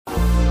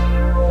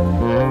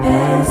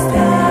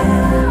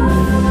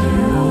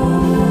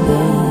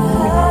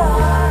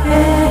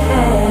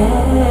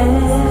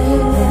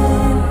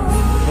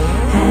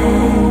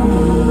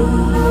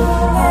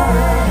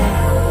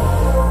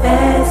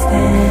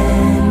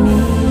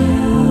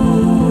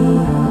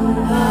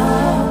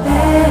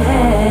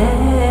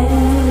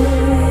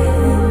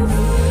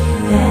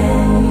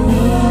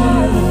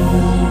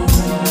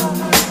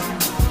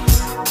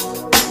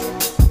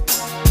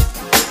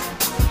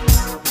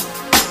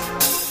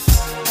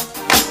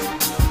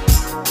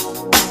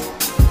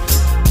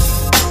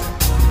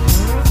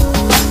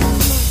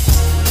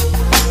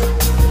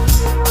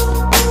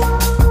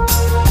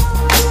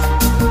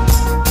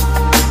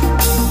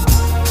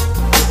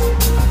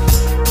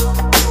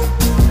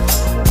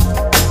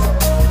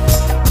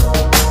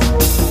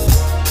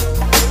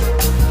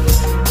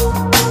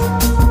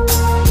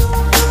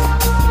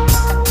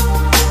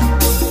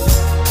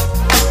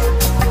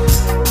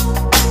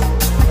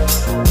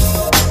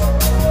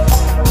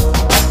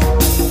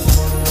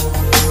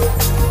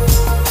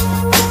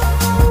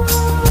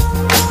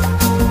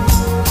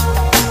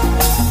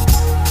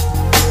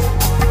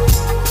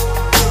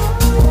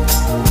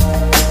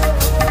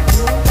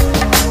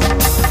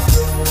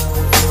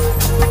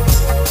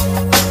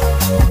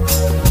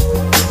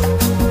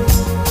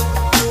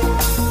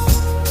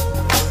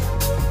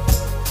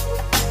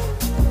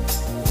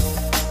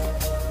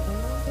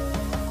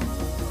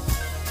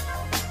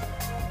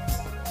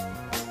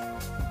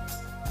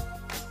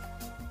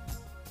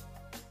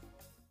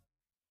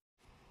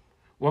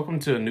Welcome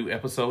to a new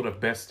episode of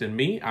Best in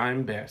Me.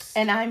 I'm Best.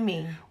 And I'm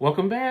Me.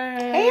 Welcome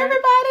back. Hey,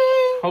 everybody.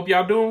 Hope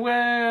y'all doing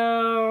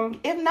well.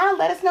 If not,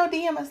 let us know,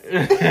 DM us.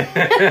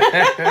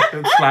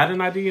 Slide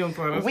in our DMs.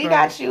 Let us We know.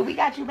 got you. We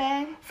got you,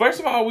 man. First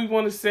of all, we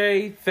want to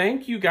say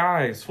thank you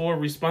guys for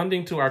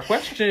responding to our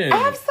question.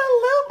 Absolutely.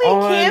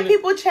 Can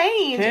people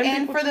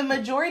change? For the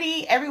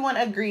majority, everyone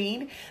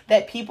agreed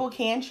that people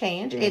can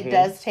change. Mm-hmm. It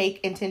does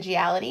take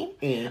intentionality.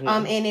 Mm-hmm.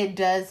 And it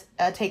does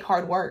take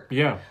hard work.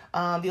 Yeah.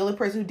 The only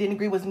person who didn't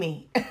agree was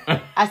me.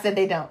 I said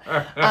they don't.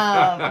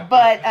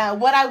 But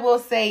what I will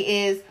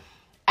say is,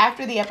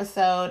 after the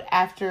episode,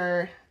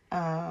 after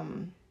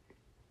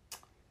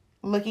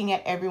looking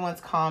at everyone's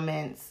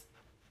comments,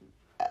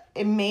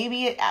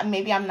 maybe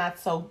I'm not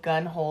so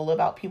gun-ho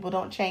about people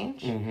don't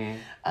change.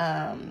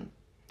 Mm-hmm.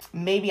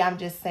 Maybe I'm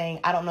just saying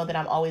I don't know that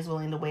I'm always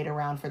willing to wait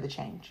around for the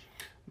change.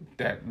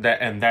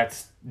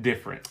 That's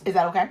different. Is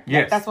that okay?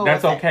 Yes, that's what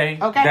that's we'll say. okay.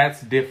 Okay, That's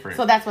different.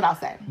 So that's what I'll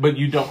say. But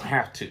you don't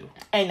have to.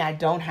 And I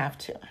don't have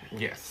to.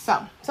 Yes.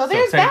 So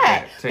there's take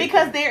that. Take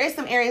because that. there is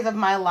some areas of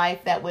my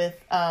life that with,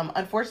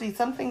 unfortunately,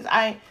 some things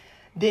I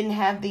didn't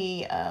have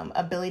the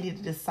ability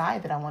to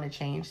decide that I want to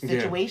change.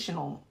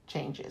 Situational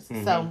changes.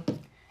 Mm-hmm. So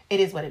it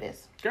is what it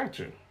is.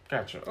 Gotcha.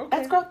 Okay.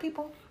 That's growth,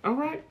 people. All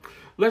right.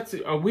 Let's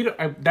see. We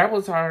don't, that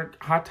was our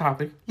hot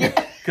topic.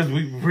 Because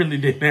we really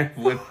didn't have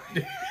one.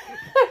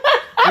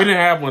 We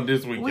didn't have one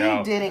this week, y'all.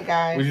 We didn't,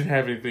 guys. We didn't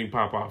have anything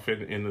pop off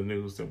in the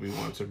news that we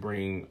want to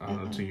bring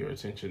to your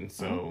attention.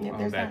 So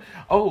that.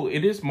 Oh,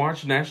 it is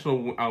March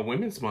National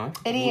Women's Month.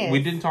 It is.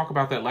 We didn't talk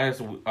about that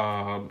last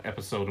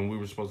episode, and we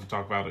were supposed to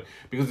talk about it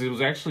because it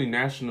was actually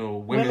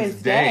National Women's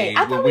Day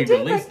I thought when we did,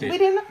 released it. We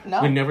didn't.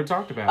 No, we never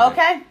talked about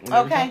it.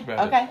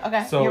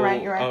 Okay. So you're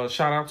right.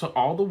 Shout out to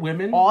all the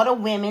women. All the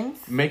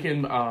women's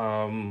making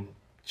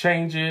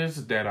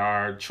changes that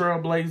are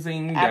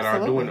trailblazing, that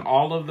are doing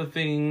all of the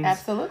things.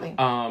 Absolutely.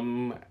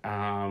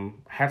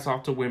 Hats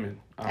off to women.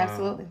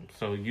 Absolutely.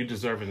 So you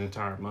deserve an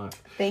entire month.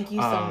 Thank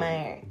you so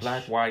much.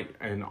 Black, white,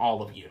 and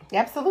all of you.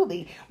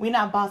 Absolutely. We're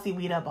not bossy,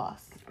 we the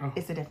boss. Oh.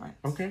 It's a difference.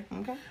 Okay.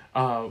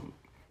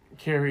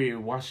 Kerry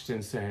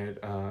Washington said,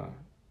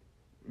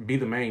 be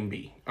the main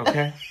bee,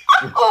 okay?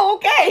 Oh,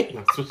 okay.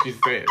 That's what she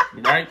said,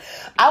 right?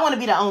 I want to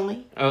be the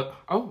only.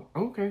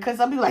 Okay. Because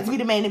some people like to be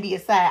the main and be a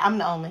side. I'm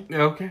the only.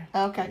 Okay.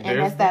 And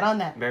that's that on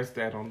that. That's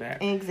that on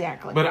that.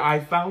 Exactly. But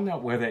I found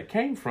out where that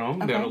came from.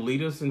 That'll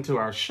lead us into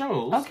our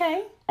shows.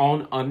 Okay.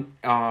 On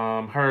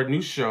her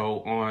new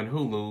show on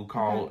Hulu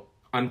called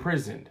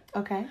Unprisoned.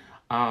 Okay.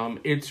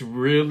 It's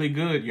really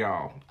good,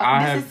 y'all.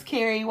 This is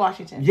Kerry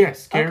Washington.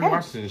 Yes, Kerry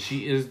Washington.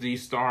 She is the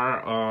star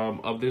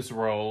of this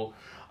role.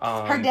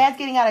 Her dad's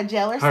getting out of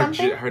jail or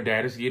something? Her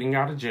dad is getting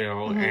out of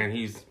jail, and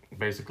he's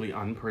basically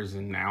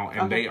unprisoned now.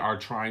 And they are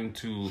trying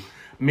to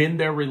mend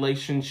their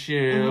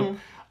relationship.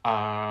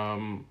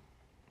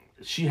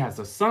 She has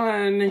a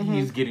son.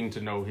 He's getting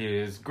to know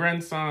his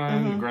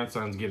grandson. The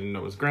grandson's getting to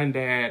know his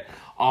granddad.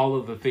 All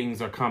of the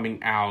things are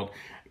coming out.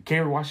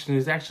 Kerry Washington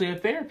is actually a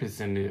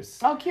therapist in this.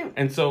 Oh, cute.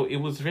 And so it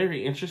was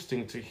very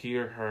interesting to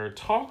hear her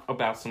talk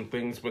about some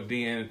things, but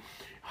then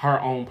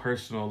her own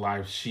personal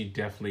life, she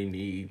definitely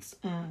needs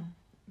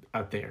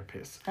a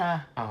therapist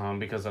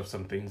because of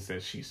some things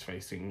that she's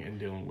facing and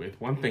dealing with.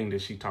 One thing that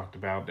she talked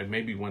about that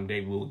maybe one day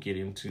we'll get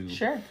into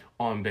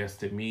on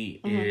Best in Me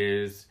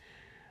is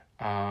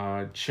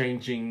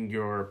changing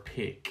your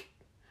pick.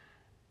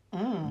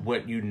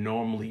 What you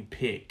normally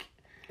pick.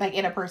 Like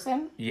in a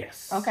person?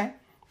 Yes. Okay.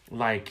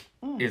 Like,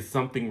 is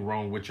something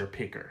wrong with your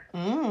picker?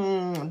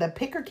 The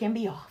picker can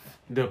be off.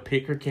 The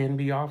picker can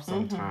be off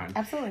sometimes.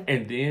 Absolutely.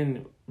 And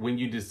then when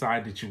you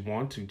decide that you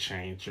want to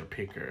change your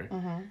picker,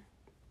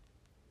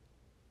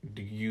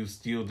 do you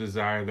still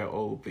desire the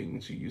old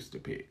things you used to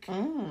pick?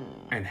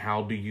 And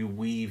how do you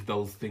weave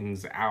those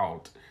things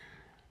out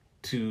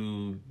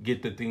to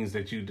get the things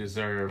that you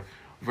deserve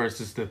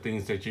versus the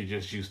things that you're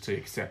just used to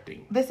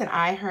accepting? Listen,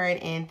 I heard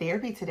in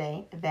therapy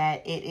today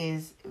that it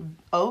is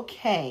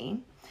okay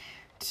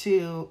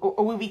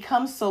or we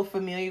become so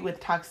familiar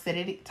with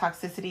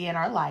toxicity in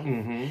our life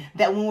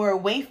that when we're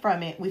away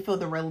from it, we feel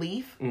the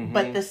relief,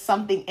 but there's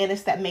something in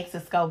us that makes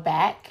us go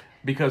back.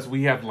 Because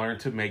we have learned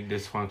to make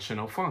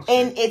dysfunctional function.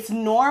 And it's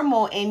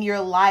normal in your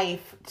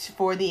life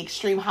for the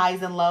extreme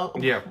highs and lows.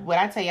 Yeah. When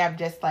I tell you, I've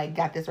just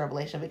got this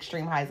revelation of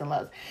extreme highs and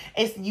lows.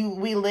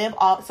 We live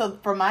so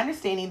from my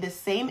understanding, the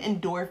same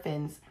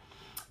endorphins,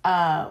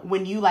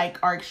 when you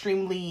are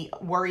extremely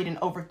worried and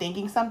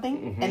overthinking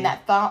something, and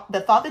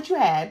the thought that you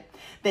had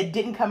that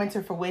didn't come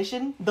into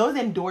fruition, those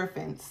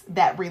endorphins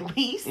that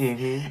release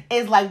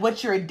is like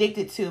what you're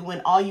addicted to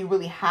when all you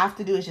really have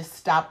to do is just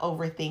stop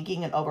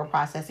overthinking and over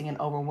processing and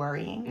over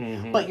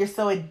worrying. But you're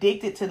so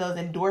addicted to those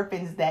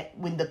endorphins that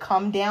when the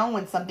come down,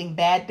 when something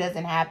bad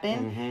doesn't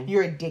happen,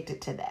 you're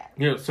addicted to that.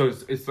 Yeah, so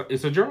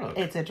it's a drug.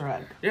 It's a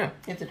drug. Yeah.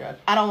 It's a drug.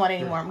 I don't want it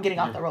anymore. I'm getting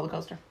off the roller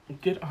coaster.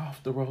 Get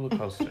off the roller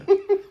coaster.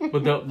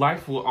 But the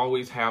life will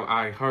always have,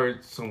 I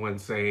heard someone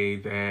say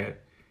that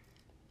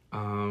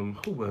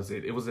who was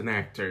it? It was an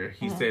actor.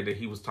 He said that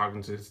he was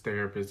talking to his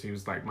therapist. He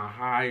was like, my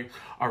highs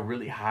are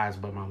really highs,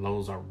 but my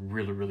lows are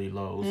really, really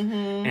lows.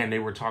 And they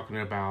were talking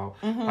about,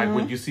 like,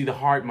 when you see the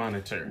heart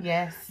monitor,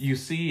 yes, you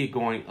see it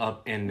going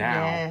up and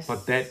down, yes,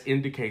 but that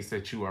indicates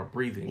that you are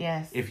breathing.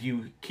 Yes. If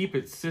you keep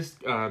it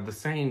the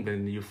same,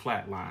 then you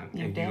flatline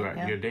and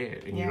you're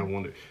dead, and you don't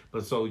want it.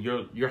 But so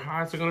your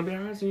highs are going to be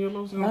highs and your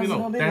lows are going to be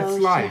lows. That's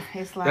life.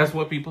 It's life. That's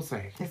what people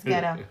say. It's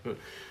ghetto.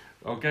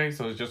 Okay,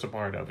 so it's just a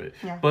part of it.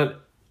 Yeah.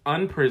 But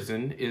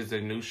Unprisoned is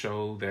a new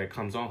show that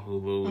comes on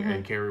Hulu,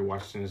 and Kerry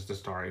Washington is the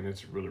star, and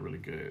it's really, really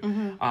good.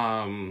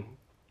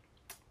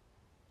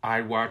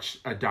 I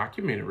watched a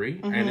documentary,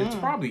 and it's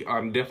probably,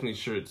 I'm definitely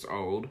sure it's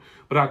old,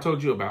 but I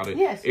told you about it.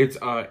 Yes. It's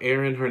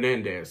Aaron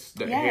Hernandez,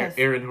 the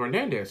Aaron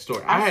Hernandez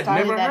story. I had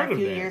started never that heard a of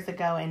few that. years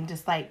ago and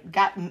just like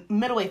got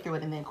midway through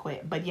it and then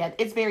quit. But yeah,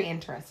 it's very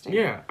interesting.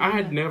 Yeah, I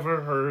had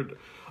never heard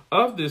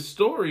of this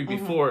story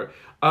before.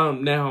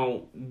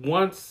 Now,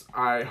 once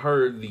I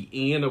heard the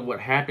end of what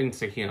happened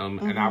to him,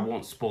 and I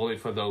won't spoil it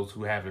for those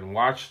who haven't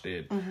watched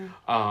it,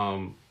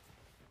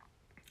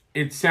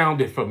 it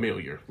sounded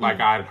familiar. Like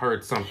I'd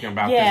heard something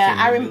about this in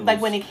the I remember news.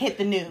 like when it hit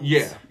the news.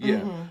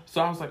 Yeah.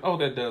 So I was like, oh,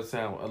 that does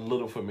sound a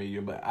little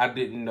familiar, but I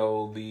didn't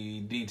know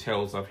the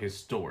details of his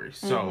story.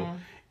 So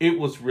it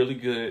was really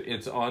good.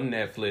 It's on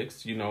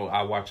Netflix. You know,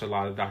 I watch a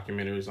lot of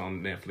documentaries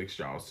on Netflix,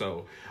 y'all.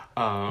 So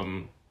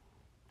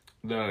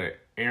the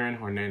Aaron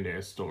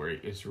Hernandez story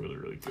is really,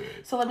 really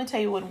good. So let me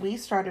tell you what we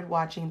started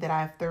watching that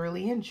I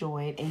thoroughly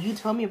enjoyed, and you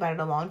told me about it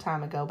a long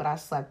time ago, but I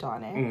slept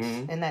on it,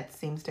 and that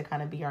seems to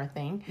kind of be our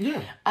thing.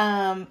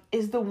 Yeah.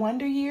 Is the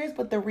Wonder Years,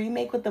 but the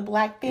remake with the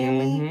Black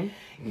family.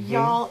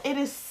 Y'all, it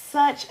is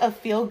such a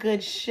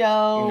feel-good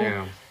show.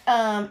 Yeah.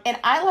 And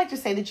I like to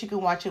say that you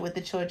can watch it with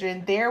the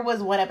children. There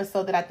was one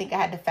episode that I think I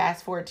had to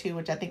fast forward to,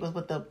 which I think was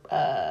with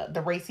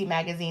the racy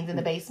magazines in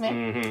the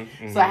basement.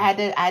 So I had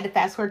to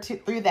fast forward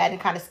through that and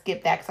kind of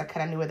skip that because I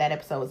kind of knew where that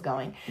episode was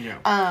going.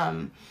 Yeah.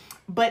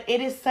 But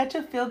it is such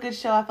a feel good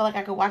show. I feel like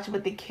I could watch it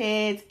with the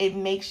kids. It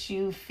makes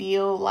you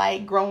feel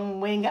like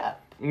growing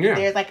up. Yeah.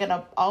 There's like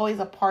always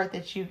a part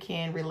that you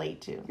can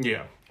relate to.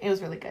 Yeah. It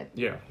was really good.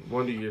 Yeah.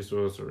 Wonder Years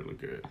was really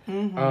good.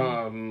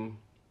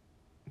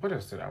 What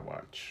else did I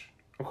watch?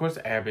 Of course,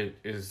 Abbott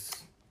is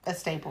a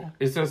staple.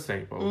 It's a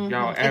staple.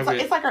 Y'all, Abbott,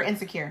 it's like our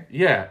Insecure.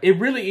 Yeah, it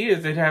really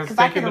is. It has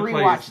taken the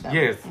place. Them.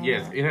 Yes,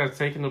 it has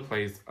taken the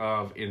place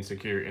of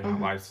Insecure in our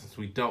life since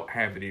we don't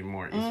have it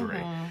anymore. It's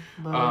right.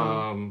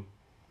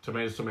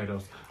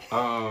 Tomatoes.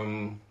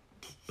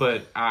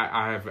 But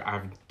I've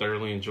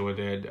thoroughly enjoyed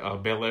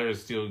that. Bel Air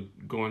is still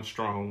going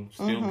strong,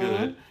 still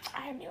good.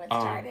 I haven't even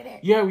started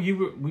it. Yeah,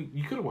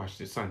 you could have watched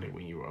it Sunday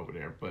when you were over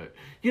there, but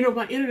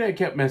my internet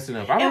kept messing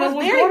up. I don't know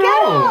what's going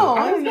on.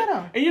 I don't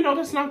know. And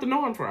that's not the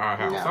norm for our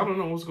house. No. I don't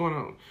know what's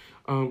going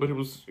on. But it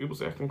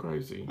was acting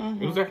crazy.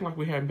 It was acting like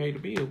we hadn't paid the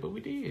bill, but we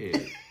did.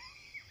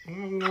 I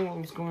don't know what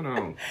was going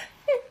on.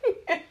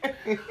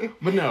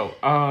 But no.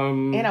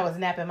 And I was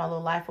napping my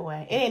little life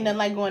away. It ain't nothing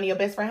like going to your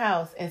best friend's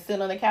house and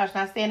sitting on the couch,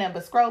 not standing up,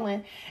 but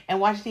scrolling and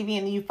watching TV,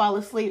 and then you fall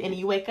asleep, and then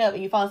you wake up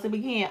and you fall asleep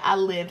again. I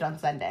lived on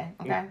Sunday.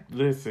 Okay.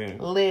 Listen.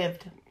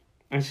 Lived.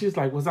 And she's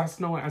like, "Was I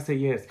snoring?" I said,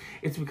 "Yes."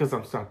 It's because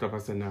I'm stopped up. I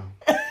said, "No."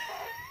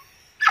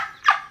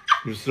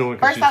 You're snoring.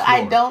 First off,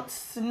 I don't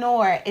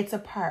snore. It's a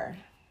purr.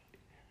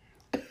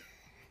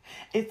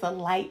 It's a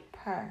light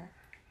purr.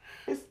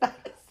 It's not.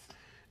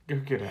 Go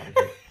get out of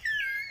here.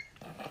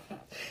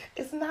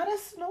 It's not a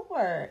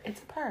snore.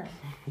 It's a purr.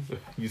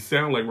 You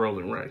sound like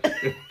Rolling Right.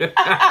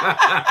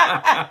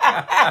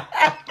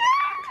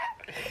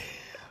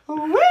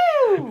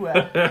 Woo!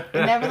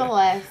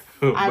 Nevertheless,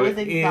 I was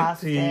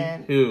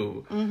exhausted.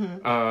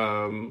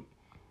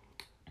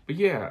 But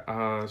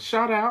yeah,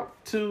 shout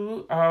out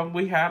to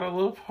we had a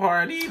little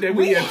party that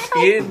we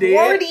attended. We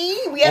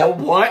had a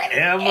party.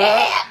 Whatever.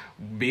 Yeah.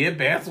 Big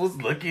Bass was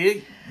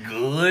looking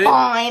good.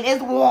 Fine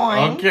is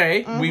one.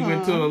 Okay. We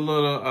went to a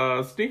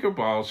little sneaker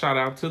ball. Shout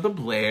out to the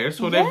Blairs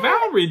for their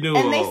vow renewal.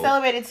 And they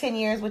celebrated 10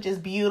 years, which is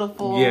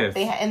beautiful. Yes.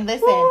 And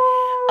listen,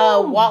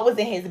 Walt was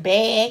in his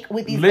bag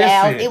with these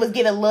vows. It was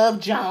giving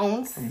Love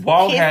Jones.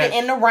 Walt kissing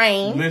in the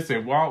rain.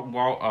 Listen,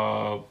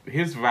 Walt,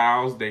 his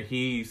vows that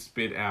he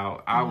spit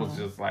out, I was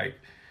just like,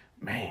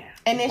 man.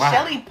 And then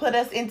Shelly put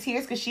us in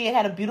tears because she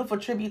had a beautiful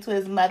tribute to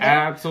his mother.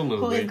 Absolutely.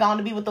 Who is gone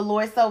to be with the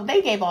Lord. So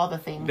they gave all the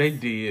things. They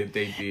did.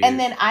 And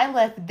then I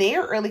left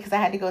there early because I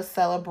had to go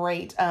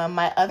celebrate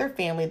my other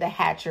family, the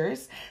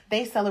Hatchers.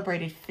 They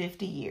celebrated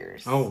 50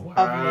 years of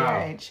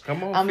marriage.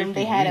 Come on, 50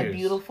 they had a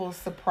beautiful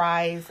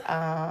surprise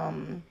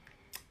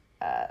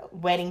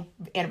wedding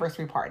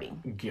anniversary party.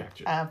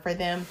 Gotcha. For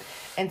them.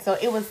 And so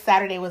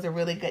Saturday was a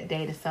really good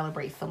day to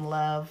celebrate some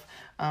love.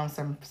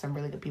 Some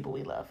really good people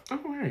we love. All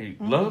right.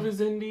 Love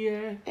is in the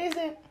air. Is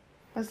it?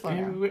 Let's slow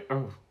down.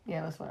 Oh.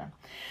 Yeah, let's slow down.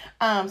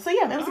 So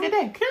yeah, it was a good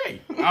day.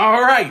 Okay.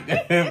 All right.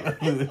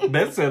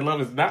 That said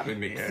love is not in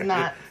the air. It's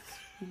not.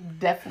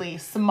 Definitely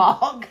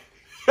smog.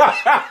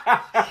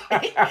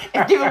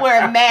 It's giving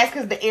wear a mask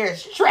because the air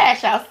is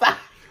trash outside.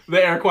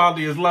 The air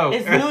quality is low.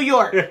 It's New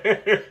York.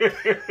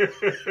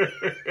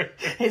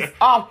 It's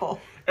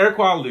awful. Air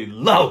quality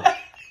low.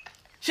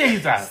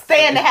 Jesus.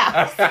 Stay in the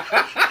house.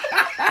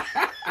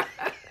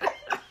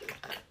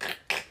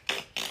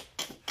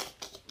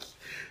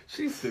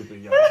 She's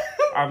stupid, y'all.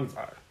 I'm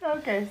sorry.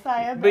 Okay,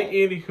 sorry. But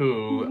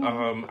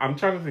anywho, I'm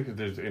trying to think if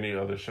there's any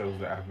other shows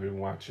that I've been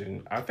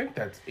watching. I think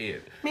that's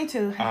it. Me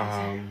too.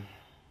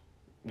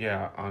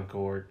 Yeah,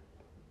 Uncorked.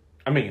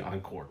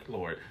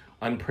 Lord.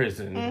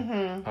 Unprisoned.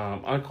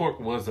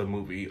 Uncorked was a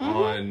movie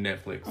on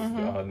Netflix.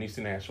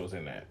 Niecy Nash was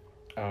in that.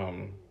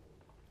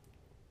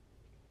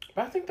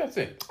 But I think that's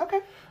it.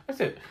 Okay.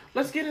 That's it.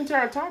 Let's get into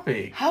our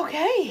topic.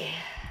 Okay.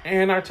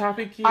 And our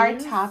topic is... Our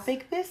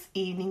topic this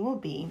evening will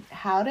be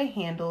how to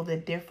handle the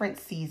different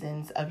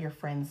seasons of your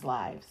friends'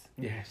 lives.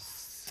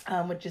 Yes.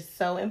 Which is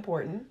so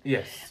important.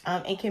 Yes.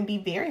 It can be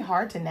very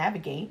hard to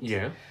navigate.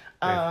 Yeah,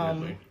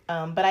 definitely.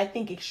 But I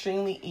think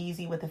extremely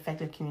easy with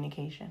effective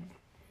communication.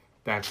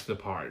 That's the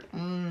part.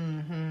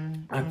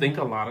 I think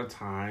a lot of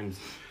times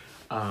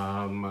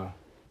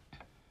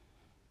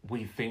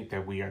we think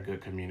that we are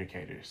good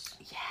communicators.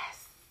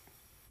 Yes.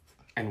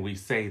 And we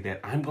say that,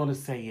 I'm going to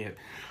say it.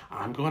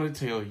 I'm going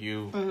to tell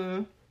you.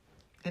 And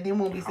then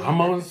we'll be saying I'm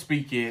going to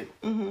speak it.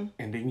 And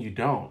then you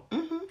don't.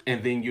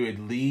 And then you would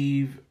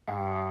leave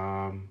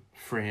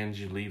friends,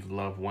 you leave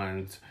loved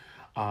ones,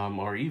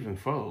 or even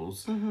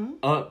foes,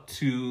 up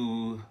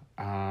to...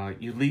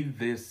 you leave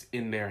this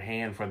in their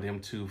hand for them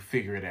to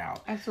figure it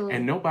out. Absolutely.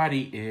 And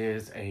nobody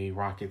is a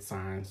rocket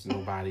science.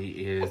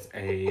 Nobody is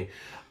a...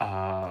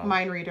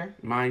 mind reader.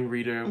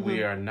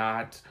 We are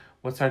not...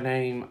 What's her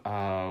name?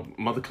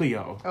 Mother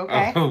Cleo.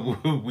 Okay.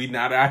 We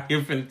not out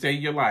here finna tell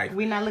your life.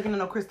 We're not looking at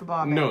no crystal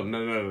ball. No.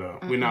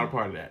 We're not a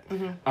part of that.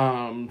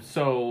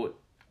 So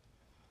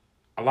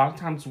a lot of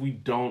times we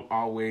don't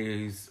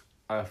always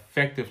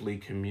effectively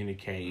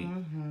communicate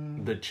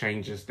the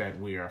changes that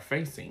we are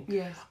facing.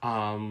 Yes.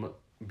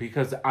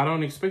 Because I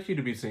don't expect you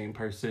to be the same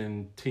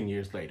person 10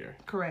 years later.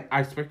 Correct. I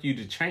expect you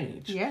to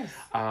change. Yes.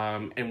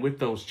 And with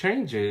those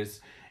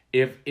changes,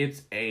 if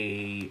it's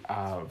a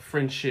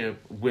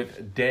friendship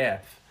with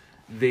death,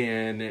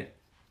 then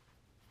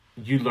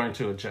you learn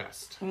to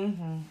adjust.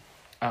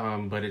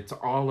 But it's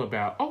all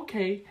about,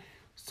 okay,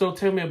 so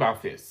tell me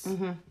about this.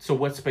 So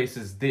what space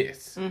is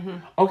this?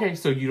 Okay,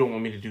 so you don't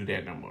want me to do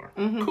that no more.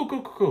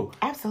 Cool.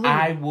 Absolutely.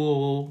 I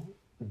will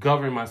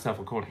govern myself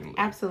accordingly.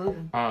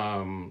 Absolutely.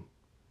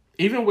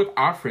 Even with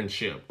our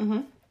friendship,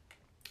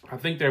 I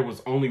think there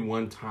was only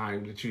one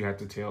time that you had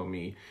to tell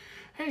me,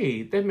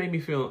 hey, that made me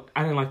feel,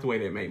 I didn't like the way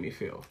that made me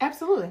feel.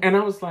 Absolutely. And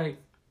I was like,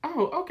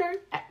 oh, okay.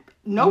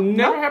 Nope.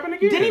 Never happened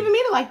again. Didn't even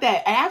mean it like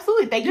that.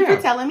 Absolutely. Thank you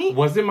for telling me.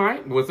 Wasn't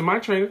my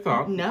train of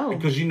thought. No.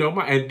 Because you know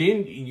and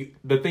then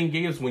the thing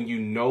is, when you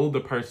know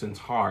the person's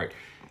heart,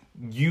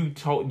 you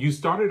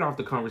started off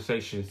the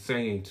conversation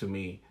saying to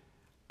me,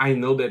 I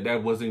know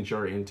that wasn't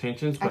your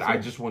intentions, but I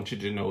just want you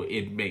to know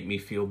it made me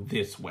feel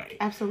this way.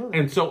 Absolutely.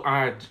 And so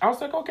I was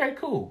like, okay,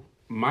 cool.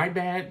 My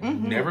bad.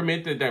 Never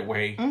meant it that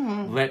way.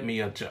 Let me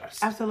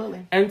adjust.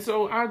 Absolutely. And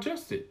so I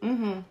adjusted.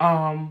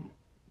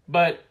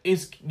 But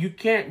you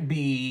can't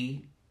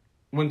be,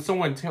 when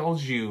someone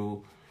tells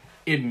you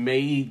it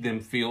made them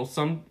feel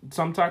some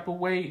type of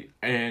way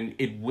and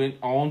it went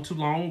on too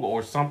long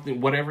or something,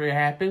 whatever it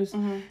happens,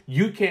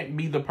 you can't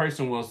be the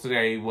person who will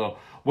say, well,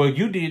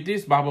 you did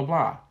this, blah, blah,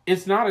 blah.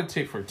 It's not a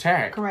tit for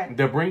tat. Correct.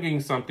 They're bringing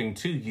something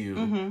to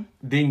you.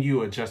 Then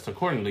you adjust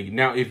accordingly.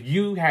 Now, if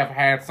you have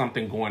had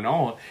something going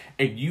on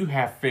and you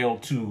have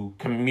failed to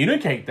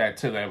communicate that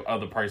to that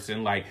other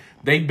person, like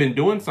they've been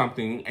doing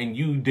something and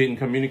you didn't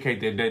communicate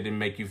that didn't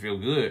make you feel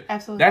good.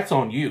 Absolutely. That's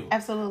on you.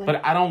 Absolutely.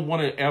 But I don't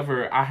want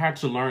to I had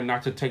to learn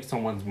not to take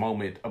someone's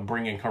moment of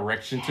bringing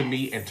correction to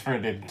me and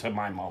turn it into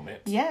my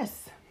moment.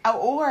 Yes.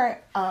 Or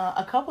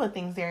a couple of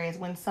things there is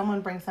when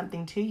someone brings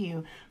something to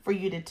you, for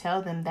you to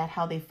tell them that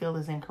how they feel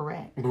is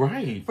incorrect.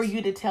 Right. For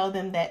you to tell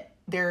them that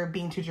they're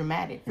being too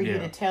dramatic. For you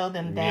to tell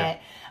them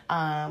that,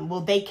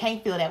 they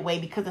can't feel that way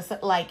because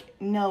it's like,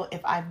 no,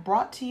 if I've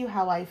brought to you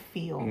how I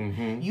feel,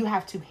 you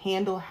have to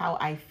handle how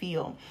I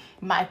feel.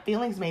 My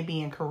feelings may be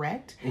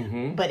incorrect,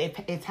 but if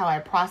it's how I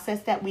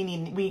process that,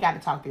 we got to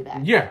talk through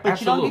that. Yeah, but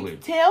absolutely. you don't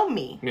get to tell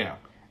me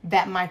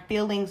that my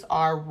feelings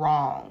are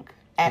wrong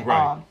at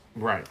all.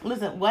 Right.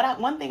 Listen,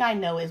 one thing I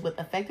know is with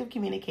effective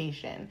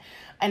communication,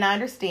 and I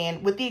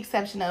understand with the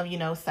exception of,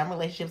 some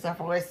relationships are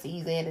for a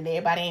season and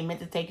everybody ain't meant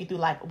to take you through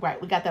life.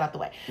 Right. We got that out the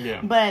way. Yeah.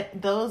 But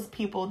those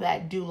people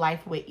that do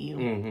life with you,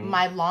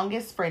 my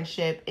longest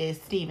friendship is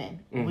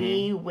Steven.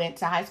 We went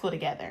to high school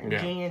together,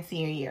 junior and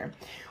senior year.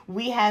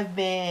 We have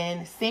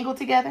been single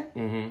together.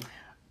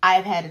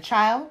 I've had a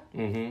child.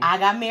 I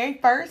got married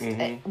first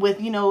with,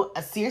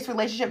 a serious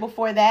relationship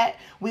before that.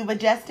 We've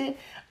adjusted.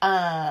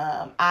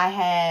 I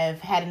have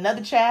had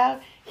another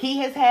child. He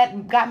has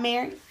got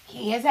married.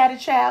 He has had a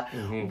child.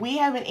 We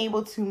have been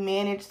able to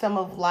manage some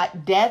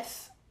of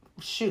deaths.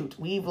 Shoot,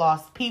 we've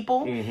lost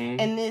people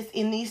in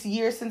these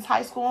years since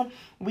high school.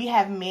 We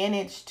have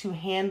managed to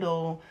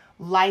handle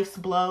life's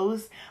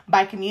blows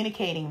by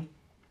communicating.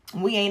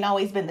 we ain't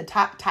always been the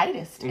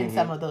tightest in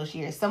some of those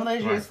years. Some of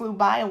those years flew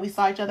by and we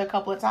saw each other a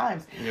couple of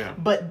times. Yeah.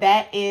 But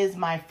that is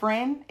my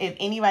friend. If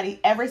anybody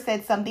ever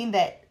said something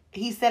that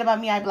he said about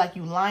me, I'd be like,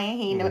 you lying.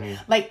 He never,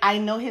 like, I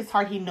know his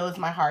heart. He knows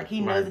my heart. He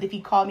knows that if he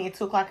called me at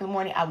 2:00 in the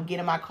morning, I would get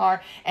in my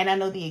car, and I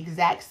know the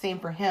exact same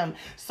for him.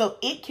 So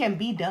it can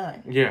be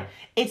done. Yeah.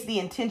 It's the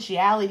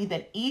intentionality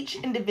that each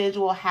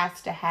individual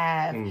has to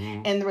have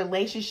in the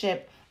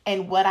relationship.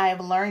 And what I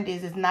have learned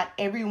is not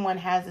everyone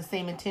has the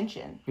same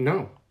intention.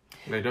 No.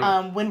 They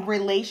don't. When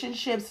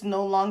relationships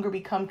no longer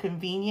become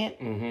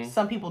convenient,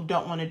 some people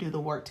don't want to do the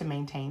work to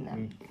maintain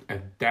them.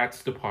 And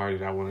that's the part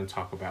that I want to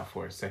talk about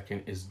for a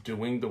second, is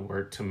doing the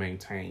work to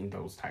maintain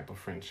those type of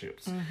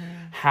friendships.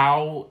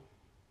 How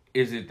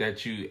is it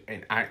that you,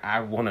 and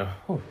I want to,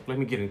 let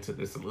me get into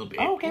this a little bit.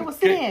 Oh, okay, well,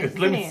 sit in.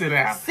 Let me sit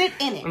down. Sit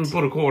in it. Let me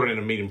put a quarter in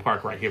a meeting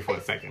park right here for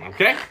a second,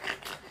 okay?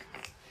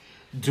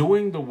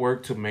 Doing the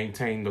work to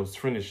maintain those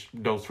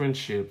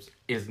friendships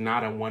is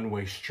not a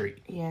one-way street.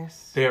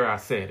 Yes. There, I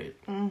said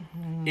it.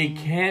 It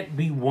can't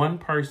be one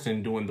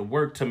person doing the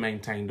work to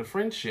maintain the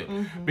friendship,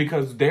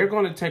 because they're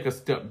going to take a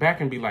step back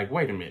and be like,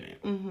 wait a minute,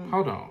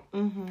 hold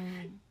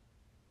on.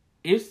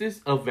 Is this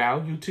of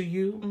value to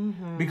you?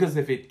 Because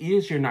if it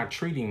is, you're not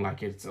treating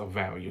like it's of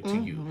value to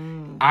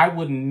you. I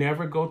would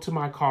never go to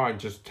my car and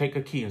just take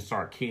a key and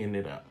start keying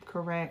it up.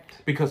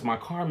 Correct. Because my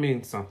car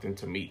means something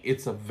to me.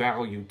 It's of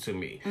value to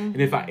me.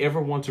 And if I ever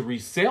want to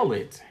resell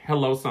it,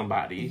 hello,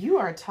 somebody. You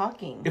are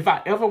talking. If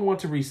I ever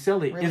want to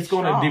resell it, really it's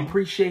going to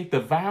depreciate the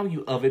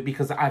value of it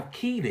because I've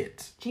keyed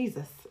it.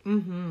 Jesus.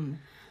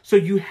 So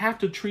you have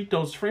to treat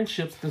those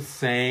friendships the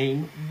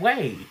same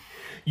way.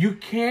 You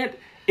can't,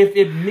 if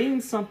it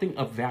means something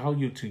of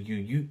value to you,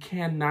 you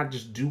cannot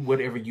just do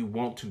whatever you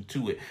want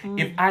to it.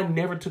 If I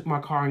never took my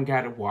car and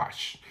got it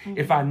washed,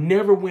 if I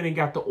never went and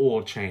got the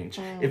oil change,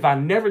 if I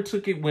never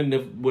took it when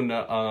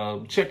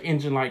the check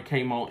engine light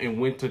came on and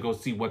went to go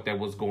see what that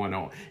was going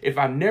on, if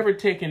I never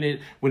taken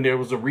it when there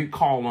was a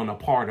recall on a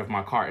part of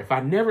my car, if I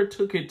never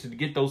took it to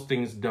get those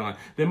things done,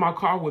 then my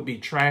car would be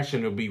trash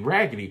and it would be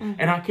raggedy.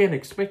 And I can't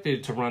expect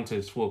it to run to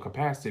its full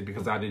capacity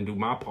because I didn't do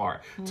my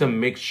part to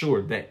make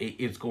sure that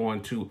it is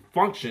going to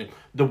function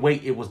the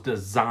way it was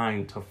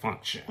designed to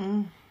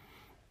function.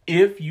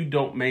 If you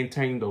don't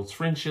maintain those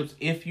friendships,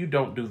 if you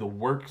don't do the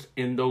work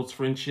in those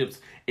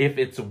friendships, if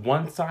it's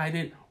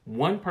one-sided,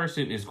 one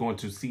person is going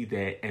to see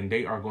that and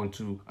they are going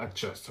to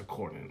adjust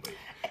accordingly.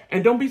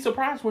 And don't be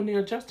surprised when they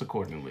adjust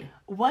accordingly.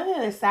 One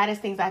of the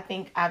saddest things I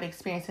think I've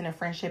experienced in a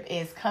friendship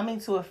is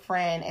coming to a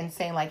friend and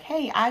saying like,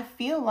 hey, I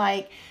feel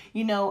like,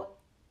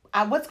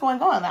 what's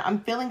going on? I'm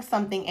feeling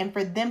something, and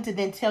for them to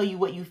then tell you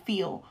what you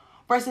feel.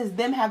 Versus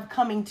them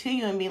coming to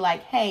you and be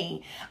like,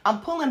 hey, I'm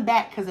pulling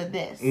back because of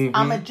this.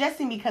 I'm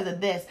adjusting because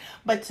of this.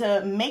 But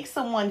to make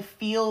someone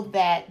feel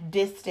that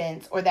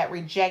distance or that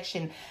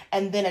rejection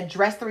and then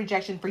address the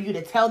rejection for you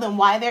to tell them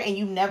why they're, and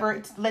you never,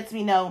 it lets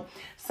me know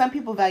some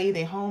people value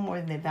their home more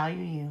than they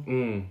value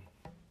you.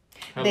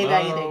 They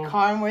value their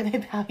car more than they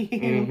value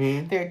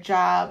you. Their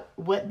job,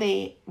 what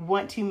they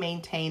want to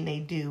maintain, they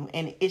do.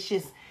 And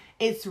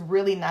it's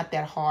really not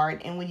that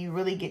hard. And when you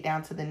really get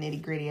down to the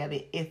nitty gritty of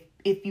it,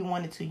 if you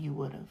wanted to, you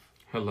would have.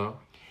 Hello.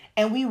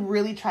 And we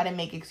really try to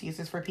make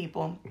excuses for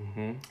people.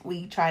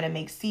 We try to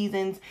make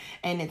seasons,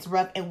 and it's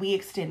rough, and we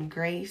extend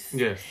grace.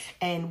 Yes.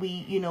 And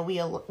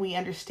we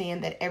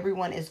understand that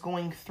everyone is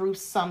going through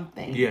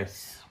something.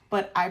 Yes.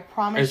 But I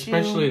promise you,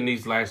 especially in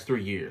these last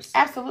 3 years.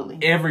 Absolutely.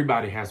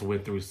 Everybody has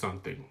went through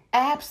something.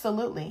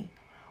 Absolutely.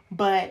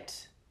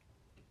 But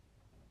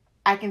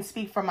I can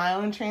speak from my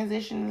own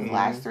transition in the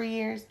last 3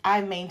 years.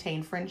 I've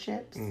maintained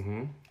friendships.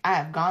 I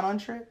have gone on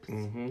trips.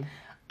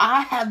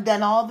 I have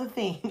done all the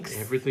things.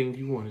 Everything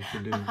you wanted to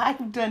do.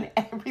 I've done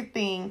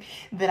everything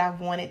that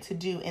I've wanted to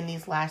do in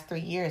these last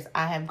 3 years.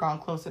 I have gone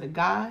closer to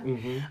God.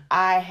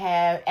 I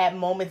have, at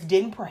moments,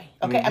 didn't pray.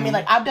 Okay? I mean,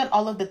 I've done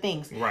all of the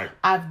things. Right.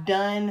 I've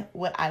done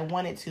what I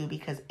wanted to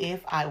because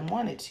if I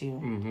wanted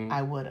to,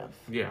 I would have.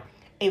 Yeah.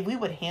 If we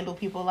would handle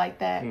people like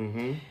that,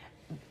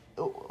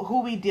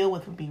 who we deal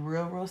with would be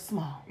real, real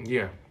small.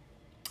 Yeah.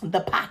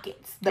 The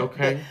pockets, the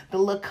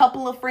little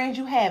couple of friends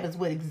you have is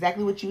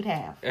exactly what you'd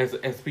have.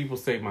 As people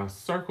say, my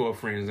circle of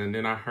friends, and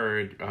then I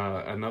heard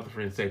another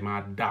friend say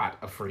my dot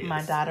of friends.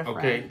 My dot of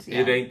friends. Okay,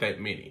 it ain't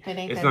that many.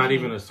 It's not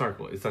even a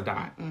circle; it's a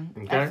dot.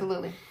 Okay?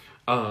 Absolutely.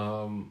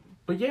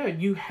 But yeah,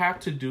 you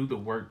have to do the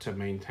work to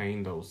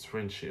maintain those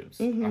friendships.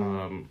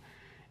 And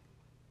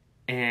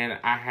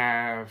I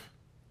have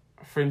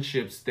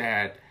friendships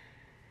that,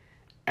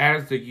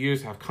 as the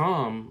years have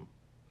come,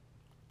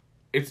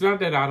 it's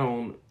not that I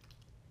don't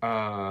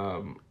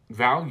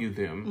value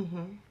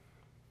them,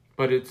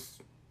 but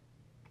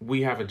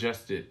we have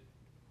adjusted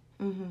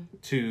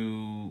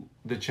to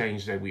the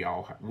change that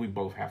we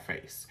both have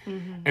faced,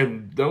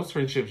 and those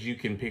friendships you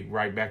can pick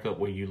right back up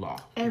where you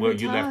left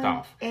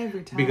off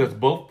every time, because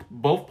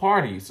both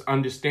parties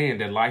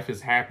understand that life is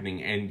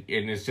happening and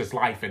it's just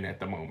life in at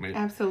the moment.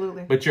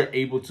 Absolutely. But you're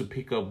able to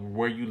pick up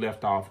where you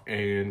left off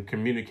and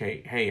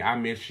communicate, hey, I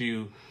miss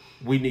you,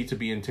 we need to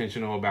be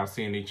intentional about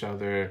seeing each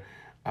other.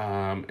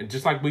 And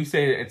just like we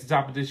said at the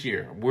top of this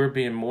year, we're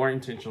being more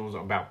intentional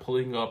about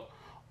pulling up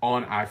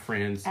on our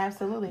friends.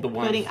 Absolutely.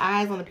 Putting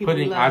eyes on the people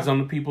Putting eyes on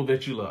the people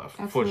that you love.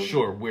 Absolutely. For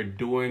sure. We're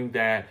doing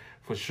that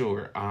for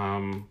sure.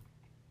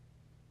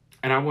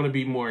 And I want to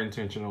be more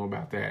intentional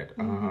about that.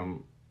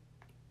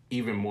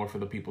 Even more for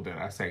the people that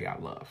I say I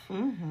love.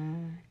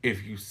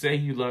 If you say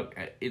you love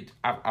it,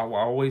 I've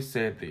always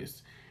said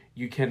this.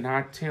 You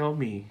cannot tell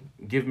me,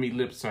 give me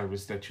lip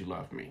service that you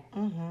love me.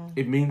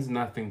 It means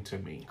nothing to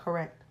me.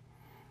 Correct.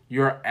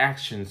 Your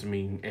actions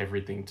mean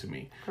everything to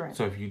me. Correct.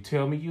 So if you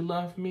tell me you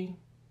love me,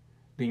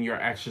 then your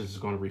actions is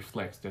going to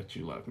reflect that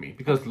you love me.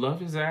 Because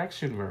love is an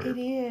action verb. It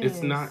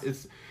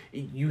is.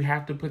 You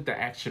have to put the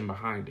action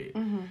behind it.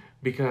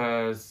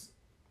 Because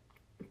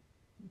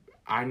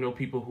I know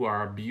people who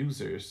are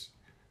abusers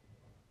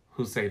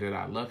who say that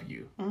I love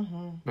you,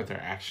 but their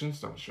actions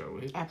don't show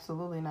it.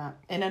 Absolutely not.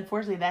 And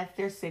unfortunately, that's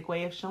their sick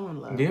way of showing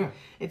love. Yeah.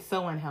 It's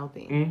so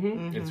unhealthy.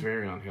 It's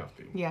very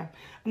unhealthy. Yeah.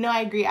 No, I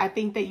agree. I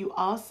think that you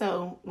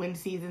also, when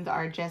seasons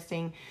are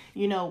adjusting,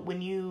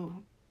 when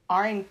you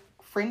are in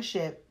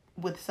friendship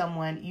with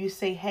someone, you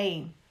say,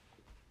 hey,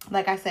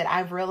 like I said,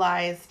 I've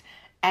realized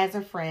as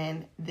a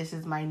friend, this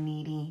is my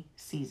needy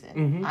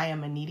season. I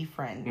am a needy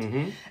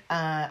friend.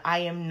 I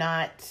am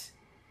not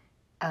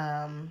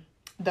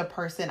the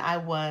person I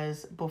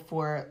was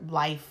before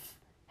life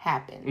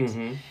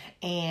happened.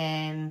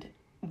 And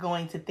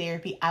going to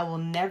therapy, I will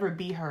never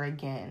be her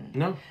again.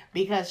 No.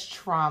 Because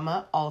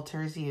trauma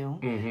alters you.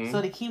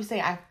 So to keep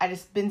saying, I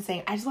just been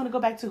saying, I just want to go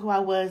back to who I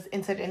was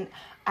and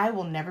I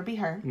will never be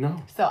her.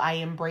 No. So I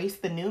embrace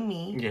the new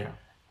me. Yeah.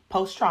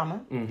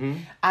 Post-trauma.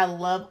 I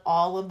love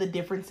all of the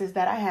differences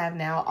that I have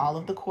now, all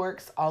of the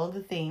quirks, all of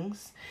the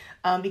things,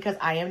 because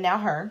I am now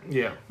her.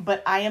 Yeah.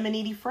 But I am a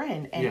needy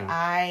friend, and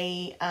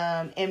I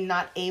am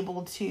not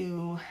able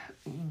to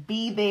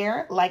be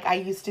there like I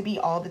used to be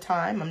all the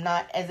time. I'm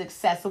not as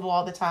accessible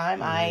all the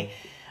time. I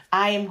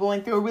am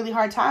going through a really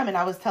hard time, and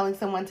I was telling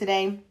someone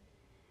today,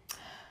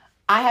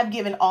 I have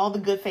given all the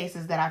good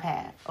faces that I've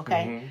had.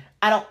 Okay,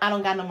 I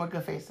don't got no more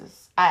good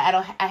faces.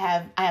 I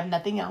have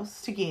nothing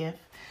else to give.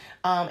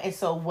 And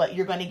so what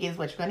you're going to get is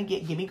what you're going to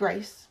get. Give me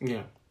grace.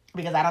 Yeah.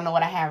 Because I don't know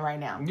what I have right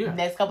now. Yeah.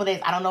 Next couple of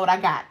days, I don't know what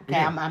I got. Okay.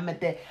 Yeah. I'm going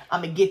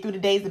to get through the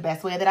days the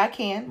best way that I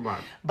can.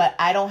 Right. But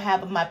I don't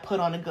have my put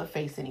on a good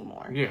face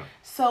anymore. Yeah.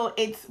 So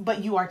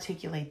but you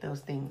articulate those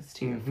things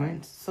to your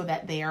friends so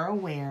that they are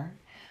aware.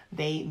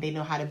 They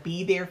know how to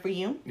be there for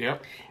you.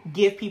 Yep.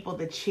 Give people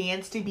the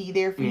chance to be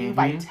there for you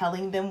by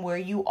telling them where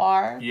you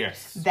are.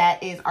 Yes.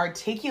 That is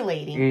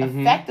articulating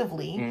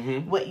effectively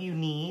what you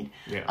need.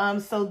 Yeah.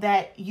 So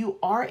that you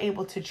are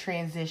able to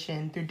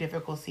transition through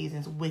difficult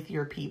seasons with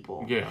your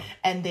people. Yeah.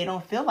 And they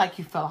don't feel like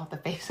you fell off the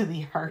face of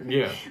the earth.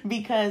 Yeah.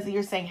 Because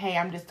you're saying, hey,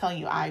 I'm just telling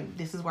you,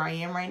 this is where I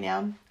am right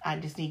now. I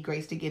just need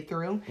grace to get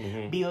through.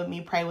 Be with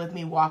me, pray with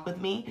me, walk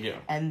with me. Yeah.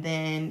 And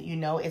then,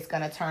 it's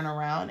going to turn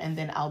around and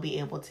then I'll be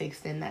able to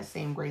extend that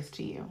same grace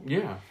to you.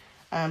 Yeah.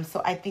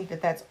 So I think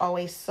that's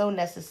always so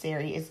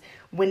necessary is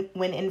when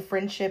in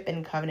friendship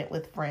and covenant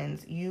with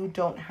friends, you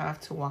don't have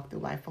to walk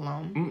through life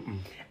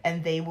alone.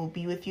 And they will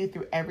be with you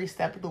through every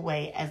step of the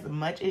way as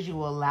much as you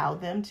allow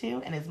them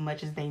to and as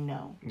much as they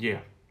know. Yeah.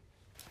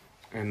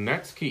 And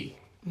that's key.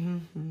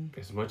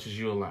 As much as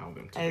you allow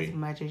them to be. As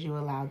much as you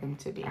allow them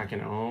to be. I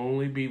can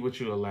only be what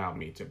you allow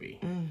me to be.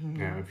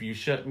 Now, if you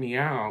shut me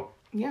out,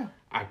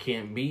 I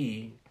can't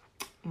be.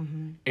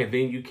 And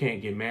then you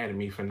can't get mad at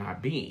me for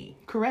not being.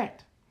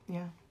 Correct.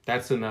 Yeah.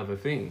 That's another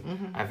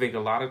thing. I think a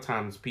lot of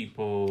times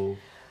people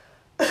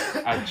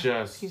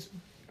adjust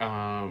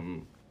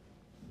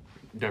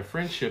their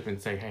friendship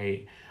and say,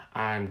 hey,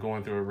 I'm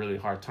going through a really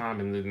hard time,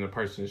 and then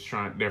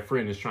their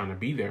friend is trying to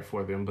be there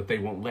for them, but they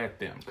won't let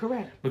them.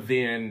 Correct. But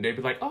then they'd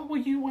be like, oh,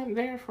 well, you weren't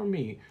there for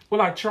me.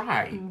 Well, I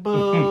tried.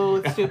 Boo,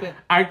 it's stupid.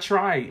 I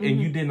tried,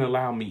 and you didn't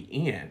allow me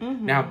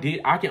in. Now,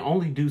 I can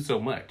only do so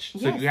much,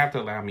 so you have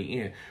to allow me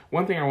in.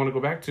 One thing I want to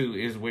go back to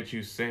is what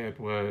you said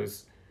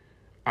was,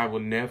 I will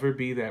never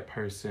be that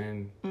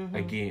person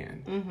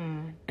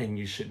again, and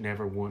you should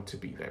never want to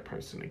be that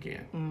person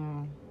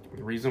again.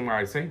 The reason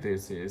why I say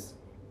this is,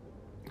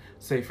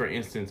 say, for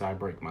instance, I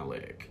break my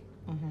leg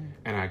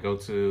and I go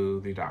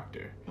to the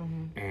doctor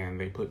and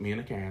they put me in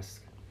a cast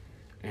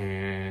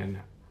and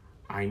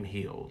I'm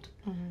healed.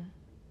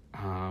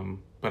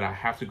 But I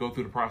have to go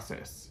through the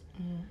process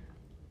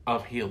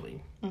of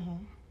healing.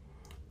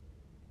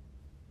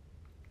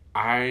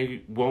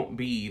 I won't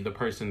be the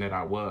person that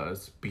I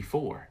was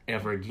before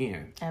ever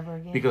again. Ever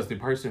again. Because the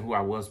person who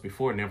I was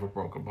before never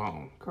broke a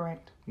bone.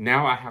 Correct.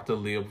 Now I have to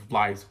live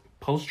life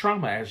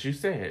post-trauma, as you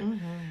said.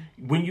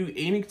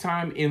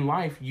 Anytime in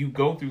life you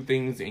go through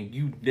things and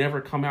you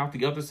never come out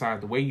the other side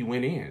the way you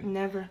went in.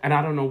 Never. And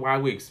I don't know why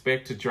we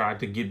expect to try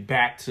to get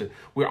back to,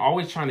 we're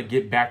always trying to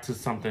get back to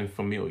something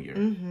familiar.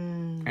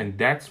 And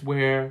that's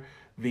where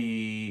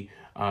the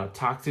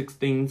toxic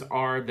things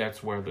are.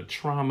 That's where the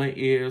trauma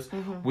is.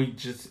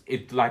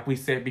 Like we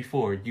said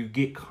before, you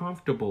get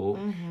comfortable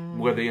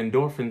where the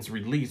endorphins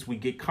release. We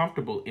get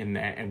comfortable in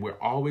that, and we're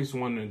always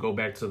wanting to go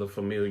back to the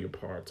familiar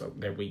parts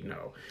that we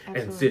know.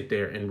 Absolutely. And sit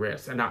there and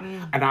rest. And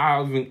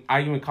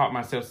I even caught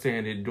myself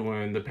saying it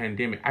during the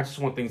pandemic. I just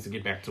want things to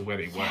get back to where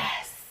they were.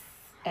 Yes.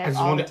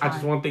 I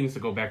just want things to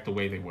go back the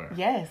way they were.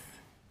 Yes.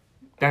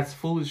 That's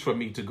foolish for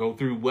me to go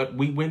through what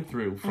we went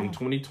through from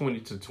 2020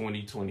 to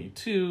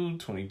 2022,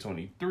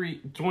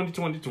 2023,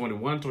 2020,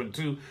 21,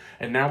 22,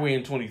 and now we're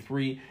in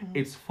 23.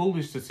 It's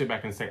foolish to sit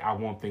back and say, I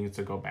want things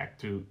to go back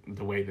to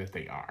the way that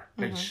they are.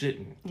 They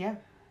shouldn't. Yeah.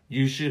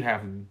 You should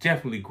have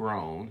definitely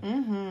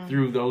grown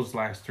through those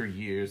last 3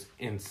 years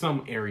in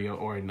some area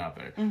or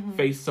another.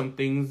 Face some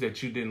things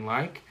that you didn't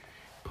like.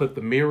 Put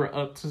the mirror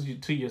up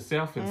to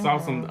yourself and saw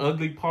some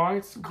ugly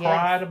parts,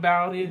 cried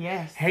about it,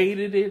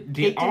 hated it,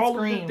 did all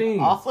of the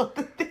things.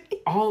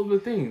 All of the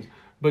things.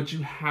 But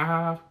you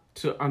have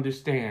to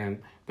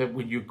understand that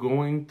when you're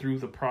going through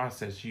the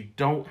process, you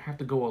don't have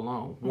to go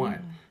alone.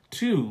 One.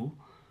 Two,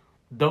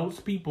 those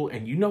people,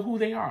 and you know who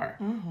they are,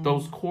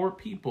 those core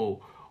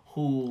people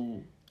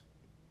who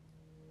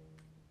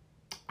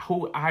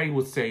I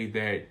would say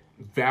that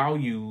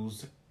value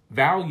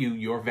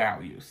your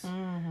values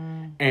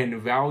and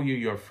value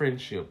your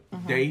friendship.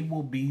 They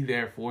will be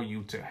there for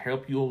you to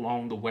help you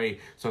along the way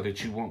so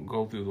that you won't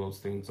go through those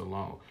things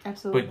alone.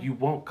 Absolutely. But you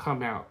won't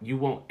come out. You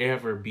won't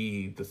ever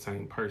be the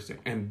same person.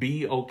 And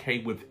be okay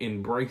with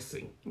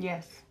embracing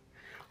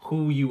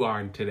who you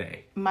are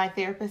today. My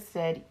therapist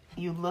said,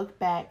 you look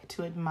back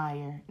to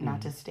admire,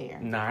 not to stare.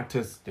 Not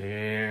to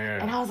stare.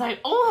 And I was like,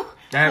 oh,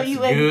 that's so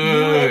good.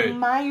 You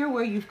admire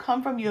where you've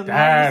come from. You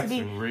admire that's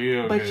to be,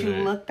 real but good. You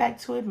look back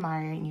to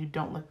admire and you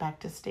don't look back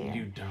to stare.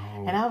 You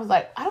don't. And I was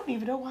like, I don't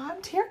even know why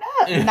I'm teared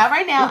up. Not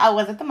right now. I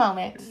was at the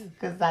moment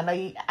because I know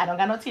I don't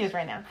got no tears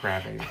right now.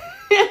 Crybaby.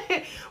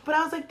 But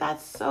I was like,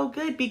 that's so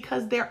good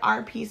because there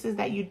are pieces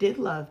that you did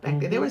love back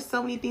there. There were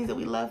so many things that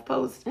we loved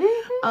post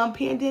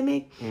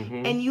pandemic,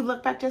 and you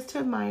look back just to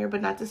admire,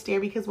 but not to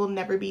stare because we'll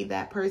never be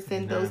that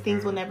person. Never. Those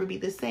things will never be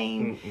the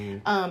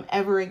same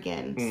ever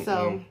again.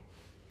 So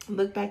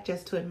look back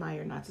just to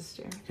admire, not to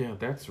stare. Yeah,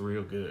 that's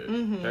real good.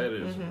 That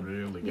is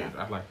really good. Yeah.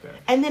 I like that.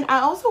 And then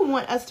I also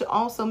want us to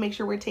also make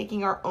sure we're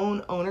taking our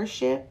own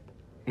ownership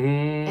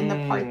in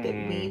the part that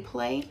we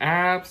play.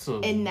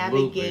 Absolutely. In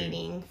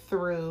navigating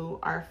through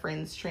our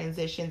friends'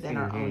 transitions and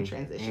our own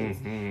transitions.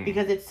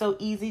 Because it's so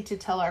easy to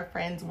tell our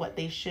friends what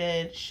they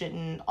should,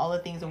 shouldn't, all the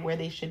things of where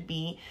they should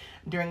be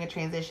during a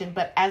transition.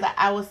 But as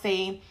I will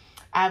say,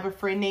 I have a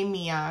friend named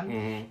Mia,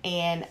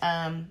 and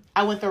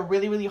I went through a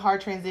really, really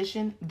hard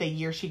transition the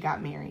year she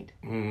got married.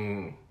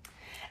 And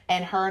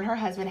her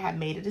husband had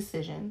made a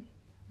decision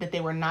that they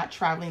were not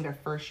traveling their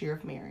first year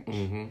of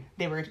marriage.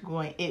 They were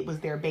going, it was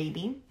their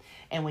baby.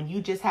 And when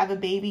you just have a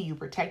baby, you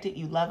protect it,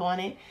 you love on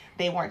it.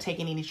 They weren't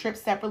taking any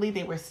trips separately.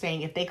 They were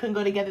staying. If they couldn't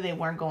go together, they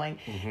weren't going.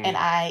 And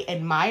I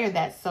admire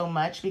that so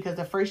much because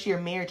the first year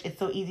of marriage, it's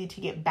so easy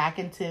to get back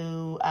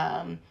into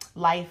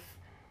life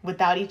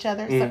without each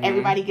other. So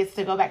everybody gets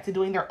to go back to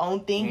doing their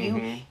own thing.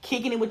 You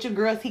kicking it with your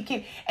girls, he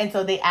kick. And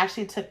so they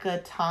actually took a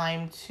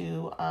time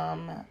to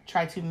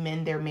try to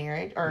mend their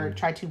marriage or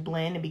try to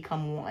blend and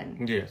become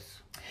one. Yes.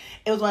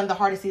 It was one of the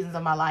hardest seasons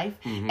of my life.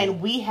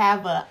 And we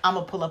have a I'm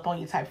gonna pull up on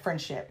you type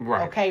friendship.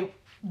 Right. Okay.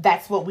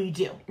 That's what we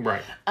do.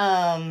 Right.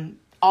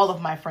 All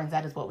of my friends,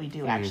 that is what we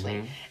do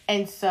actually.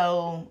 And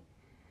so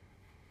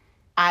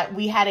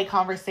we had a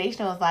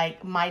conversation. It was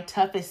like, my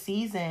toughest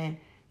season,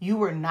 you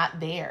were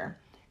not there.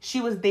 She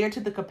was there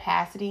to the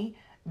capacity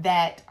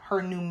that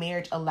her new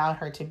marriage allowed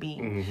her to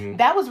be.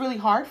 That was really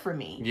hard for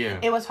me. Yeah.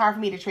 It was hard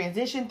for me to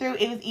transition through.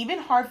 It was even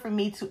hard for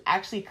me to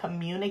actually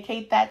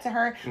communicate that to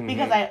her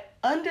because I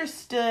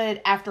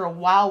understood after a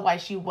while why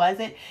she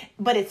wasn't,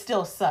 but it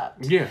still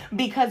sucked. Yeah.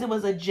 Because it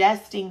was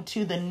adjusting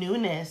to the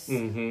newness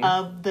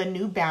of the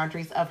new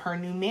boundaries of her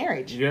new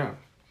marriage. Yeah.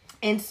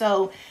 And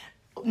so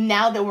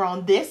now that we're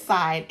on this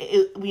side,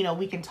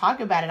 we can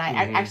talk about it. And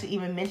I actually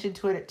even mentioned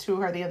to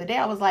her the other day.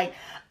 I was like,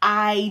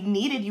 I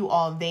needed you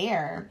all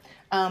there,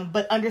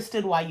 but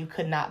understood why you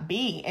could not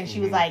be. And she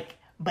was like,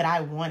 but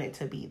I wanted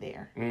to be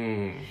there.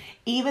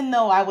 Even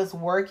though I was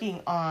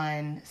working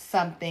on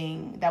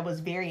something that was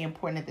very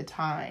important at the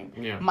time,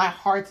 my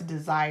heart's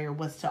desire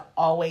was to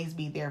always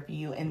be there for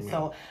you. And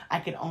so I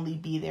could only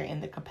be there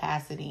in the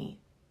capacity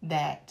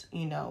that,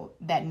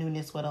 that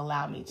newness would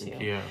allow me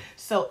to. Yeah.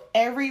 So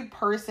every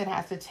person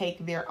has to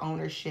take their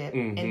ownership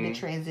in the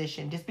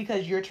transition. Just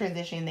because you're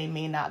transitioning, they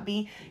may not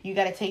be. You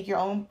got to take your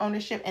own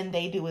ownership, and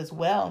they do as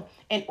well,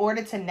 in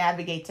order to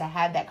navigate, to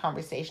have that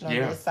conversation on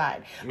this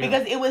side.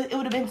 Because it would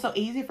have been so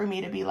easy for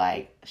me to be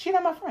like, she's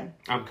not my friend.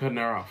 I'm cutting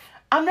her off.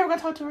 I'm never going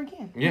to talk to her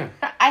again. Yeah.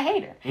 I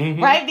hate her.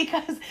 Right?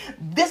 Because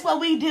this what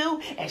we do,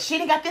 and she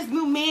done got this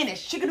new man, and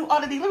she can do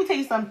all of these. Let me tell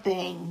you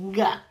something.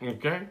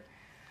 Okay.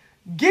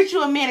 Get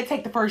you a man to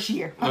take the first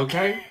year.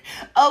 Okay.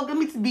 Let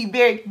me be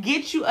very.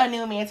 Get you a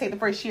new man to take the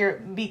first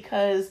year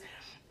because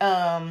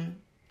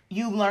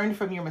you learned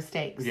from your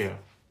mistakes. Yeah.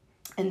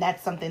 And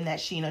that's something that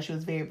she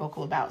was very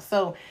vocal about.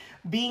 So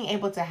being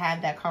able to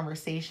have that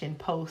conversation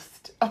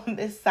post on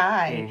this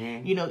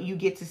side, you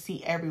get to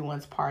see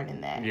everyone's part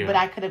in that. Yeah. But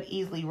I could have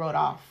easily wrote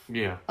off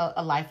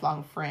a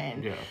lifelong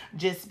friend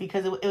just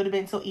because it would have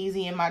been so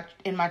easy in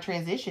my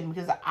transition,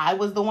 because I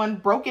was the one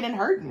broken and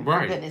hurting,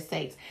 for goodness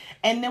sakes.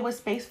 And there was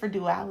space for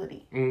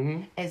duality.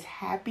 As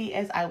happy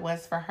as I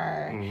was for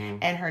her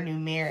and her new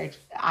marriage,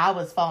 I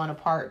was falling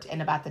apart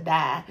and about to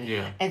die.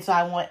 Yeah. And so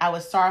I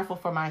was sorrowful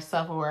for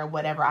myself or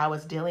whatever I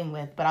was dealing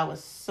with, but I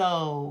was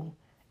so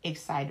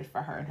excited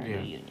for her and her new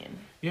union.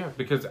 Yeah,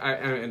 because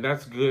and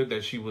that's good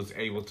that she was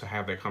able to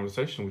have that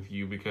conversation with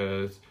you,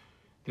 because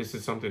this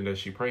is something that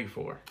she prayed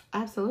for.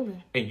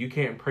 Absolutely. And you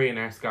can't pray and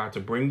ask God to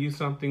bring you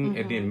something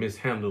and then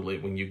mishandle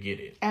it when you get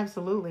it.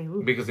 Absolutely.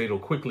 Ooh. Because it'll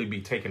quickly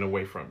be taken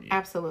away from you.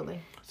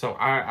 Absolutely. So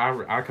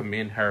I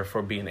commend her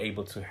for being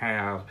able to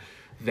have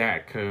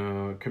that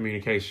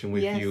communication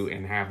with you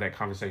and have that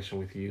conversation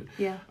with you.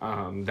 Yeah.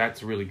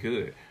 That's really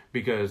good,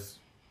 because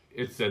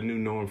it's a new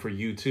norm for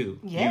you too.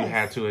 Yes. You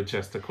had to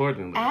adjust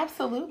accordingly.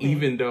 Absolutely.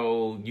 Even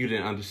though you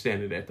didn't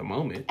understand it at the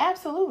moment.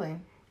 Absolutely.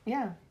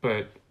 Yeah.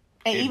 But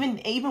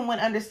even when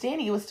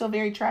understanding, it was still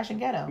very trash and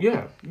ghetto.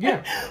 Yeah,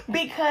 yeah.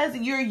 Because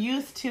you're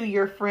used to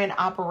your friend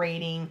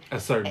operating a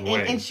certain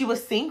way. And she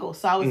was single,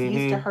 so I was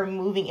used to her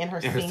moving in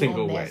her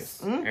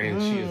singleness.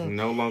 And she is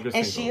no longer single.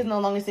 And she is no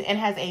longer single and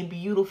has a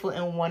beautiful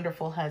and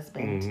wonderful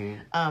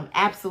husband.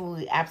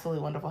 Absolutely,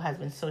 absolutely wonderful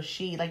husband. So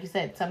she, like you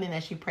said, something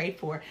that she prayed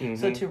for.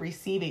 So to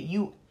receive it,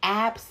 you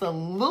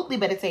absolutely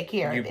better take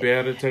care of it. You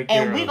better take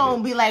care of it. And we're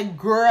going to be like,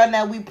 girl,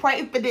 now we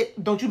pray for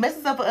it. Don't you mess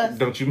this up for us.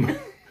 Don't you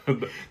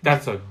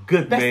That's a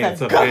good man,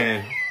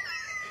 Savannah.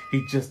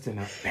 He just in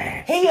a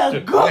bad He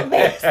a good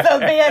man,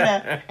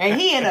 Savannah. And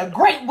he in a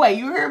great way.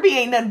 You heard me?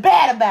 Ain't nothing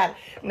bad about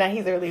it. Now,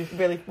 he's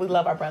really, we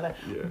love our brother.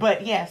 Yeah.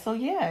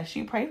 But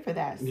she prayed for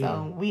that.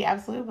 So we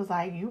absolutely was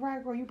like, you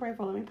right, girl, you pray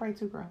for, let me pray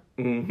too, girl.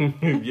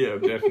 Yeah,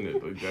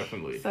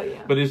 definitely. So,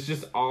 yeah. But it's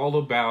just all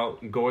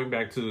about going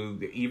back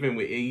to, even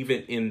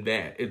in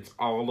that, it's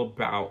all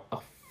about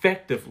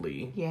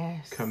effectively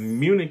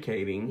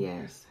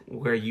communicating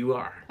where you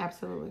are.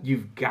 Absolutely.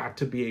 You've got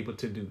to be able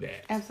to do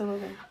that.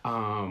 Absolutely.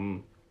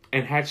 And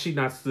had she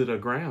not stood her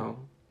ground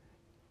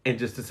and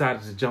just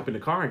decided to jump in the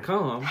car and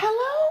come.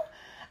 Hello?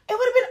 It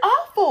would have been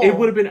awful. It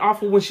would have been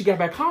awful when she got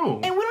back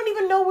home. And we don't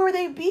even know where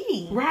they'd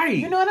be. Right.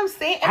 You know what I'm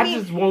saying? I mean,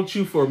 just want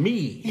you for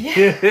me.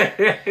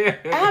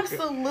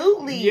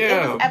 Absolutely.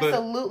 Yeah. It was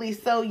absolutely.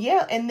 So,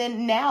 yeah. And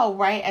then now,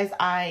 right, as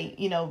I,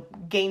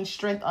 gain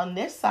strength on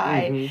this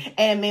side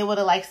and am able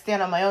to,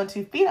 stand on my own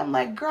 2 feet, I'm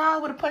like, girl, I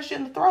would have punched you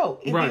in the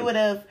throat if you would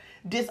have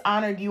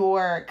dishonored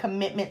your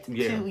commitment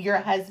to your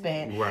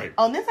husband. Right.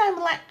 On this side, I'm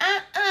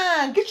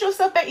like, get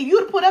yourself back. If you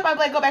would have put up, I'd be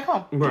like, go back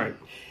home. Right.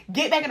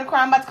 Get back in the car.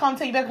 I'm about to call and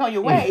tell you back on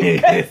your way,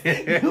 because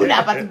you're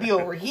not about to be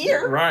over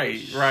here. Right.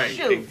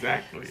 Shoot.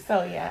 Exactly.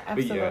 So, yeah,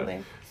 absolutely.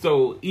 Yeah.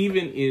 So,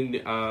 even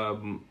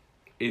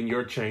in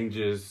your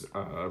changes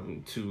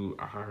to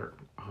our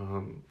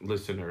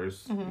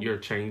listeners, your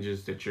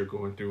changes that you're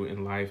going through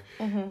in life,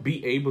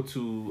 be able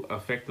to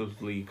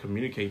effectively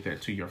communicate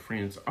that to your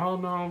friends. Oh,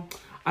 no,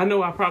 I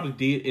know I probably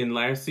did in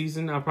last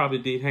season. I probably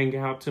did hang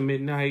out to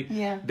midnight.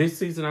 Yeah. This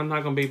season, I'm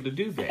not going to be able to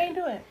do that. I can't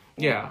do it.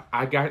 Yeah,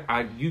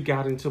 you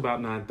got until about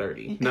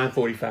 9:30,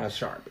 9:45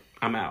 sharp.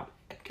 I'm out.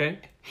 Okay.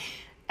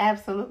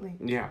 Absolutely.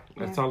 Yeah,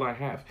 that's all I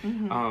have.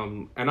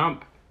 And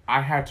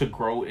I had to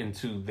grow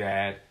into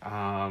that.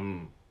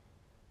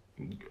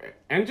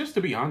 And just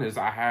to be honest,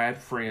 I had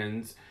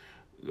friends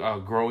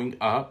growing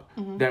up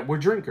that were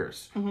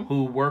drinkers,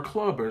 who were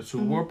clubbers,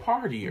 who were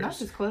partiers. Not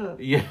just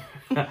club. Yeah.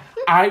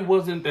 I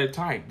wasn't that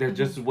type. That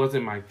just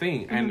wasn't my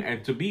thing.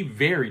 And to be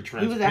very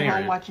transparent. He was at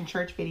home watching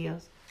church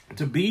videos.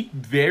 To be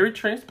very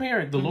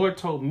transparent, the Lord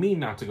told me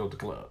not to go to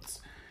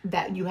clubs.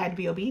 That you had to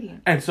be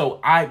obedient. And so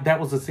that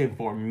was a sin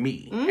for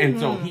me. And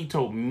so he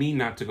told me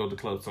not to go to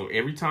clubs. So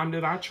every time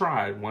that I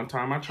tried, one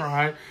time I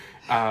tried,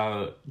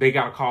 they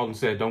got a call and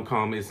said, don't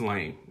come, it's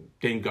lame.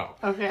 Didn't go.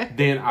 Okay.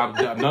 Then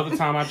another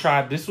time I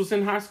tried, this was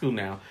in high school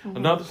now.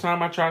 Another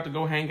time I tried to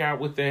go hang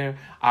out with them.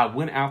 I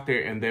went out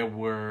there and there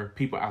were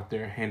people out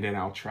there handing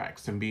out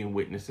tracts and being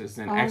witnesses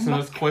and asking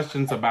us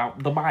questions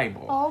about the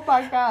Bible. Oh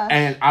my gosh.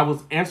 And I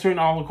was answering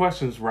all the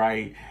questions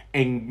right.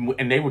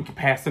 And they were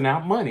passing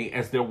out money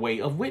as their way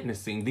of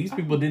witnessing. These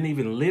people didn't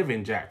even live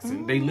in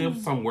Jackson. They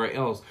lived somewhere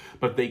else.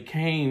 But they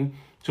came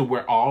to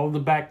where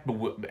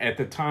at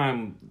the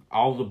time,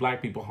 all the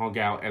black people hung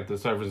out at the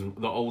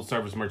old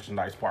service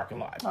merchandise parking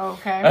lot.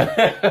 Okay.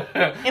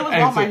 It was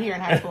Walmart here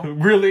in high school.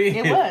 Really?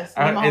 It was.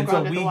 And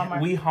so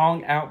we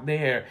hung out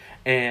there,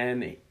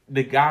 and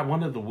the guy,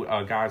 one of the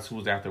guys who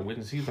was out there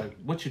witnessing, he's like,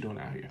 what you doing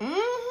out here?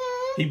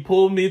 He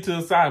pulled me to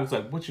the side and was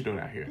like, what you doing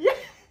out here? Yeah.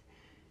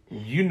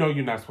 You know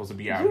you're not supposed to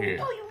be out here. You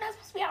know you're not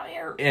supposed to be out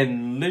here.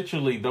 And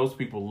literally, those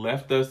people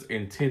left us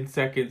in 10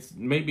 seconds,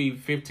 maybe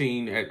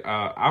 15.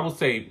 I would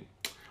say,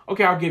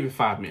 okay, I'll give it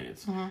 5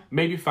 minutes.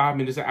 Maybe 5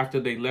 minutes after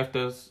they left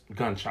us,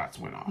 gunshots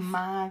went off.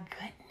 My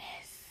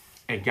goodness.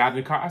 And got in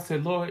the car. I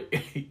said, Lord,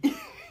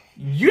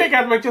 You ain't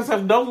got to make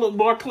yourself no look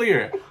more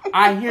clear.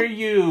 I hear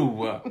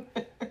you.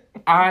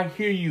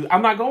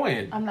 I'm not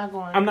going.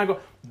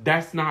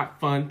 That's not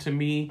fun to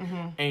me.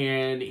 Mm-hmm.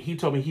 And he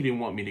told me he didn't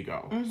want me to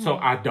go. Mm-hmm. So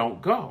I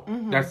don't go.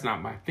 Mm-hmm. That's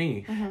not my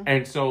thing. Mm-hmm.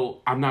 And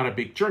so I'm not a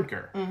big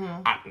drinker.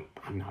 Mm-hmm.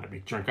 I'm not a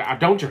big drinker. I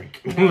don't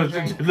drink.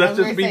 Let's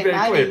just be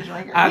very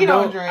clear. I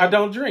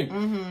don't drink.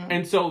 Mm-hmm.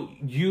 And so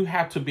you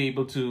have to be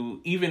able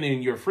to, even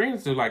in your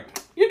friends, they're like,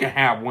 you can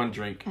have one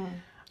drink. Mm-hmm.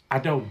 I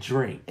don't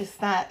drink.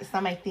 It's not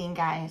my thing,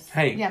 guys.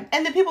 Hey. Yeah.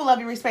 And the people love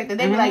you, respect it.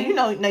 They be like, you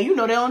know they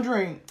don't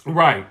drink.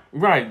 Right.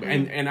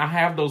 Mm-hmm. And I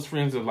have those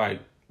friends that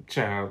like,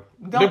 child,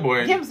 good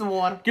boy. Give him some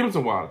water.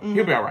 Mm-hmm.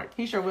 He'll be all right.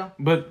 He sure will.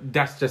 But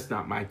that's just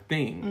not my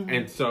thing. Mm-hmm.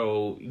 And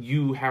so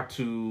you have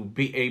to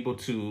be able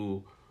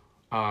to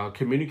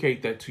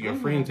communicate that to your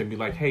friends and be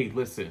like, hey,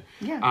 listen.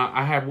 Yeah.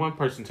 I had one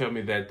person tell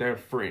me that their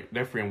friend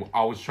will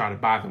always try to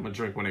buy them a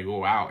drink when they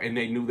go out, and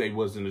they knew they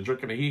wasn't a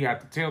drinker. And he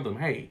had to tell them,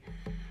 hey,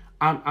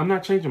 I'm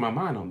not changing my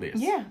mind on this.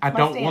 Yeah, I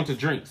don't want to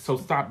drink, so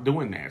stop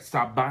doing that.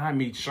 Stop buying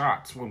me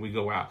shots when we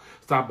go out.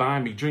 Stop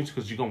buying me drinks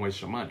because you're going to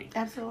waste your money.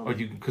 Absolutely.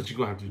 Or because you're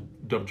going to have to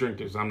double drink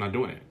this. I'm not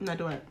doing it. I'm not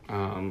doing it.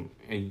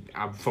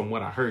 And from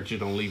what I heard, you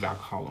don't leave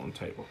alcohol on the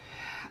table.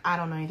 I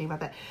don't know anything about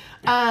that.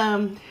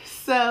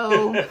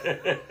 So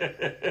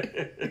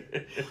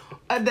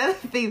another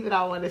thing that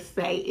I want to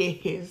say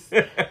is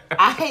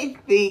I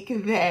think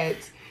that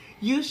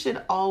you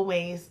should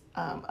always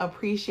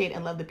appreciate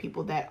and love the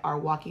people that are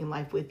walking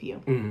life with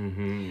you.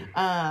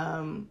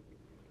 Mm-hmm.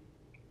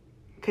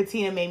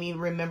 Katina made me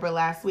remember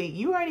last week,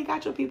 you already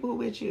got your people who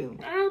with you.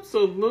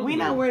 Absolutely. We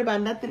not worried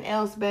about nothing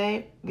else,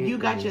 babe. Mm-hmm. You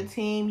got your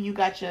team. You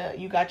got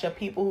your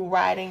people who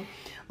riding.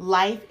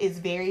 Life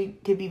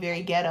could be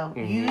very ghetto.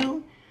 Mm-hmm.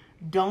 You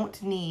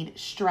don't need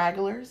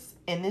stragglers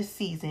in this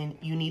season.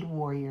 You need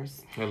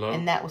warriors. Hello?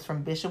 And that was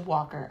from Bishop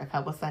Walker a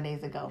couple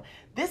Sundays ago.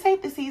 This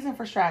ain't the season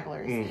for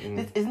stragglers. Mm-mm.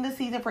 This isn't the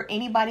season for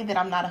anybody that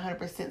I'm not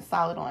 100%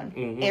 solid on.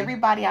 Mm-hmm.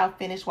 Everybody I'll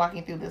finish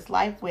walking through this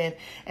life with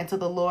until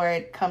the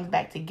Lord comes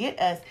back to get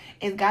us,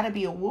 it's got to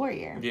be a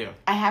warrior. Yeah.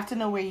 I have to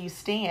know where you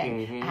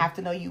stand. Mm-hmm. I have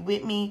to know you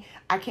with me.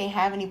 I can't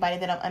have anybody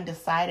that I'm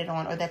undecided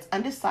on or that's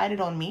undecided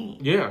on me.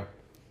 Yeah.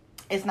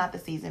 It's not the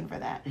season for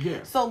that.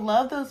 Yeah. So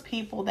love those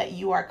people that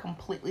you are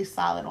completely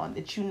solid on,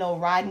 that you know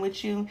riding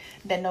with you,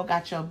 that know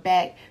got your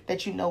back,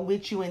 that you know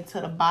with you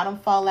until the bottom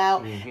fall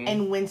out. Mm-hmm.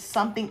 And when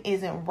something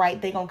isn't right,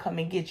 they gonna come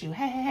and get you.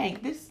 Hey,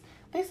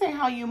 this ain't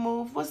how you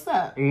move. What's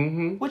up?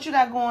 Mm-hmm. What you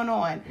got going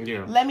on?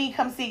 Yeah. Let me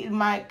come see.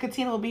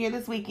 Katina will be here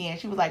this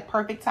weekend. She was like,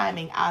 perfect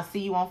timing. I'll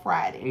see you on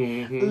Friday.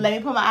 Mm-hmm. Let me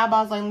put my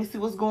eyeballs on. Let me see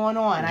what's going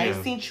on. Yeah. I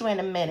ain't seen you in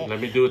a minute.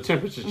 Let me do a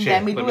temperature check.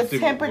 Let me do a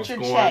temperature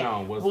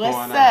check. What's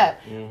up?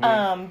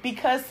 Mm-hmm.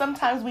 Because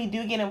sometimes we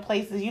do get in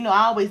places. You know,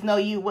 I always know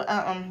you.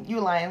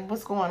 You lying.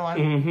 What's going on?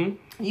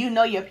 Mm-hmm. You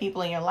know your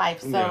people in your life.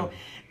 So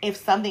if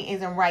something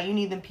isn't right, you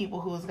need them people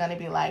who's gonna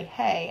be like,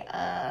 hey,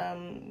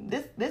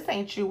 this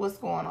ain't you. What's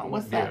going on?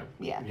 What's up?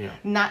 Yeah.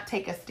 Not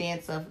take a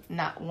stance of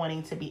not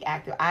wanting to be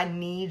active. I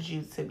need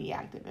you to be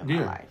active in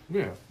my life.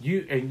 Yeah.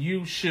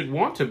 You should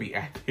want to be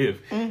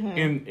active. Mm-hmm.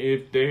 And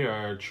if they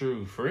are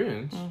true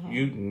friends, mm-hmm.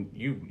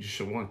 you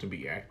should want to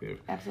be active.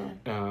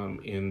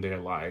 Absolutely. In their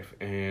life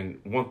and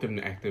want them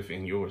to active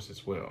in yours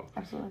as well.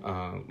 Absolutely.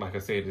 Like I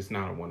said, it's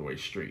not a one-way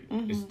street.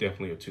 Mm-hmm. It's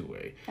definitely a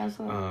two-way.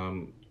 Absolutely.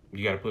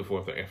 You got to put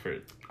forth the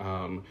effort.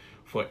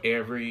 For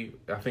every,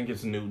 I think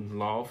it's Newton's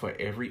law, for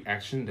every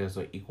action, there's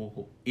an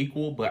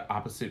equal but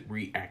opposite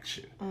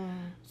reaction. Mm.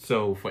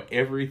 So for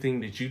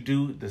everything that you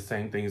do, the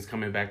same thing is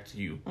coming back to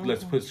you. Mm-hmm.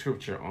 Let's put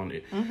scripture on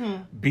it.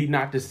 Mm-hmm. Be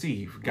not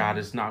deceived. God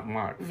is not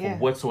mocked. Yeah. For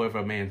whatsoever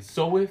a man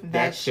soweth,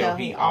 that shall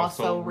he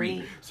also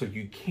reap. So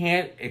you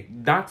can't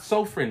not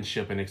sow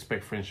friendship and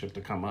expect friendship to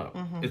come up.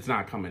 Mm-hmm. It's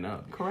not coming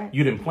up. Correct.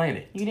 You didn't plant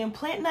it. You didn't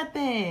plant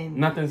nothing.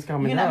 Nothing's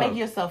coming up. You're not making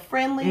yourself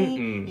friendly.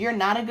 Mm-mm. You're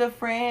not a good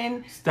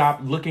friend. Stop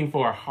looking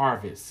for a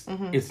harvest.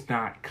 Mm-hmm. It's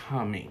not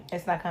coming.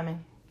 It's not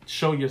coming.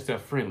 Show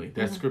yourself friendly.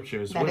 That's scripture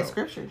as well. That is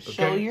scripture. Okay?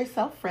 Show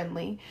yourself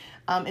friendly.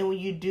 And when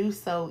you do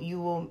so, you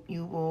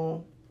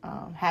will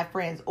have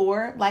friends.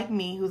 Or like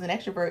me, who's an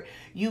extrovert,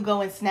 you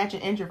go and snatch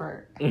an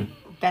introvert.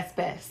 That's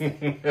best.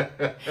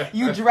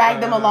 You drag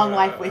them along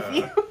life with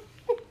you.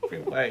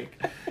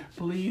 Like,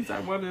 please, I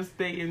want to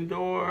stay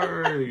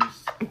indoors.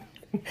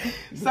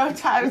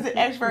 Sometimes an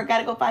extrovert got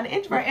to go find an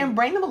introvert and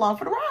bring them along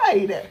for the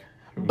ride.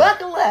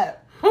 Buckle up.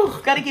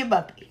 Gotta get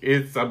bumpy.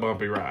 It's a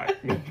bumpy ride.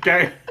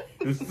 Okay?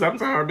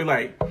 Sometimes I'll be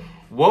like,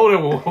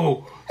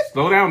 whoa.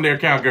 Slow down there,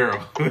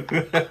 cowgirl.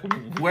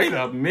 Wait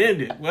a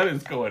minute. What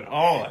is going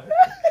on?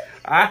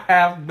 I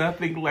have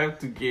nothing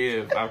left to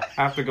give. I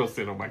have to go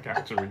sit on my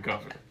couch and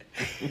recover.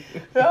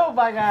 Oh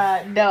my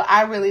God. No,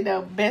 I really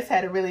know. Bess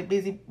had a really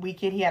busy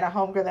weekend. He had a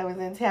homegirl that was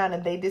in town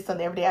and they did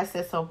something every day. I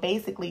said, so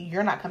basically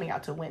you're not coming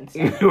out till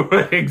Wednesday.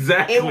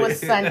 Exactly. It was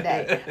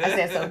Sunday. I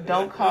said, so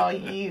don't call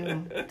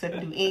you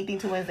to do anything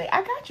till Wednesday.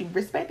 I got you.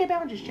 Respect their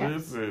boundaries,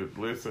 Jeff.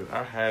 Listen.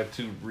 I had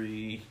to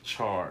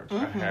recharge.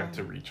 Mm-hmm. I had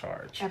to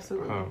recharge.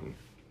 Absolutely.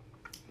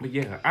 But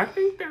yeah, I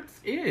think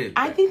that's it.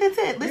 I think that's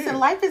it. Listen,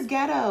 life is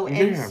ghetto.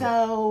 And Yeah.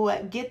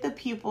 so get the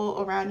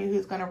people around you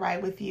who's going to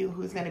ride with you,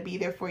 who's going to be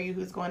there for you,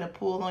 who's going to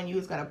pull on you,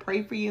 who's going to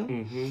pray for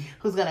you,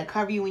 who's going to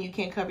cover you when you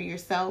can't cover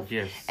yourself,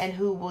 Yes. and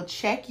who will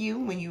check you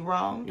when you're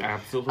wrong.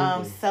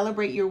 Absolutely.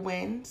 Celebrate your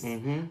wins,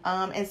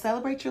 and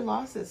celebrate your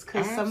losses.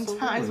 Because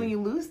sometimes when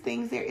you lose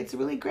things there, it's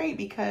really great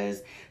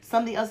because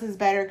something else is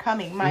better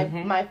coming.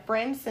 My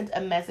friend sent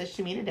a message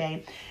to me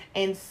today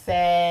and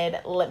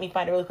said, let me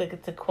find it really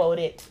quick to quote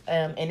it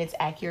in its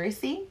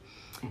accuracy.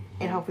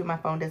 And hopefully my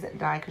phone doesn't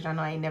die because y'all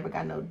know I ain't never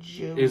got no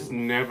juice. It's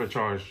never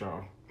charged,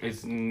 y'all.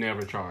 It's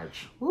never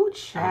charged. Ooh,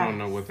 child. I don't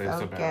know what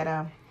that's about.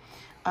 Ghetto.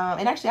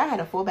 And actually, I had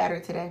a full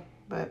battery today,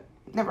 but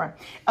never mind.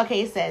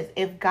 Okay, it says,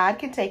 if God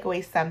can take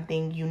away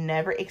something you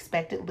never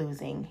expected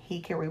losing,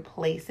 he can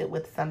replace it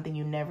with something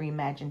you never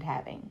imagined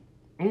having.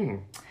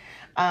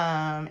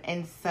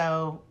 And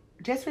so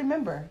just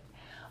remember,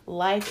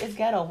 life is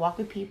ghetto. Walk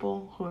with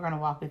people who are going to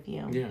walk with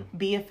you. Yeah.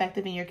 Be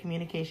effective in your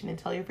communication and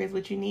tell your friends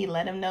what you need.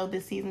 Let them know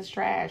this season's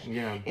trash.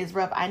 Yeah. It's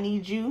rough. I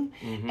need you.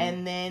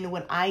 And then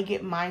when I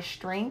get my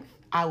strength,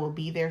 I will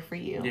be there for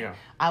you. Yeah.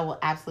 I will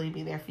absolutely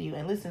be there for you.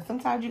 And listen,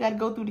 sometimes you got to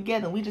go through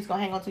together. We just going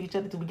to hang on to each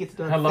other till we get to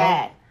the other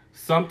side.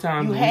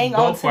 Sometimes you we hang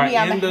both on to me,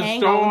 are I'm in the hang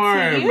storm.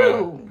 On to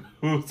you.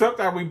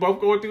 Sometimes we both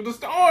going through the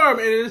storm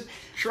and it's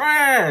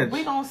trash.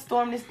 We're going to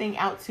storm this thing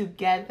out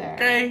together.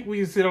 Okay? We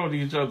can sit on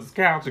each other's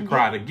couch and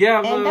cry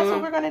together. And that's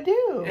what we're going to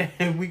do.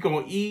 And we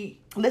going to eat.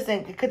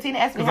 Listen, Katina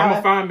asked me how... Because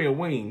I'm going to find me a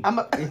wing. And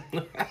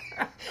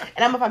I'm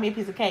going to find me a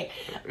piece of cake.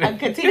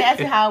 Katina asked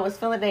me how I was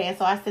feeling today, and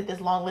so I sent this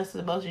long list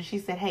of emotions. She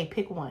said, hey,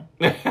 pick one.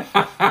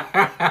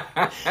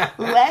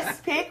 Let's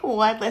pick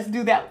one. Let's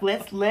do that.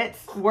 Let's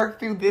work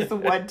through this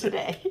one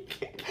today.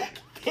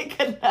 Pick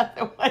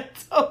another one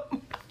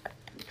tomorrow.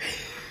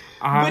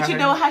 But you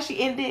know how she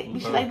ended?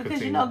 She's like,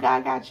 because you know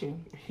God got you.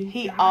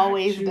 He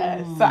always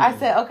does. So I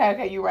said,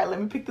 okay, you're right.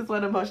 Let me pick this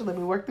one emotion. Let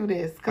me work through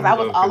this. Because I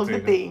was all Katina.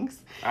 Of the things.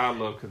 I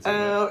love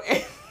Katina.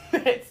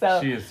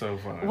 So she is so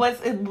fun.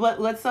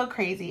 What's so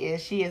crazy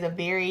is she is a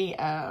very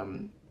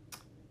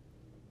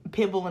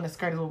pitbull in a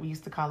skirt is what we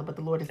used to call it, but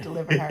the Lord has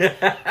delivered her.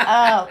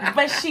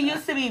 But she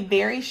used to be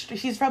very,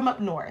 she's from up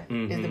north,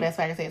 is the best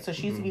way I can say it. So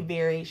she used to be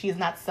very, she is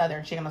not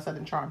Southern. She got no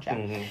Southern charm,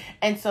 child.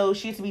 And so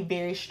she used to be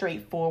very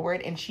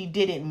straightforward, and she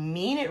didn't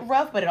mean it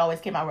rough, but it always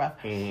came out rough.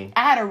 I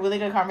had a really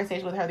good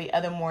conversation with her the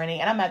other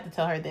morning, and I'm about to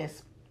tell her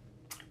this.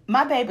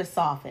 My babe is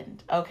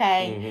softened,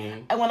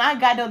 okay? And when I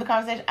got done with the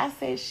conversation, I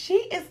said, she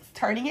is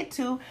turning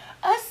into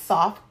a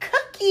soft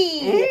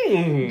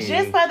cookie.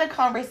 Just by the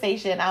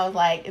conversation, I was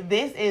like,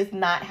 this is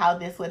not how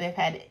this would have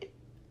had...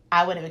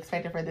 I would have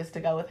expected for this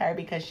to go with her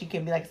because she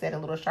can be, like I said, a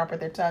little sharp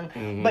with her tongue.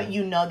 But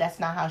you know that's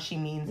not how she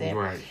means it.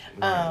 Right.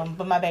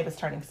 But my babe is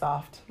turning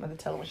soft. I'm going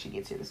to tell her when she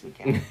gets here this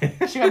weekend.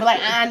 She's going to be like,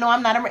 I know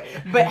I'm not...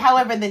 But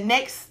however, the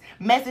next...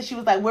 message, she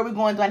was like, where we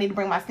going? Do I need to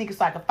bring my sneakers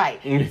so I can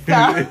fight? So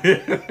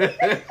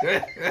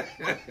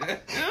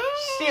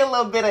she a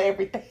little bit of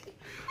everything.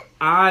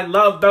 I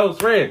love those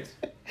friends.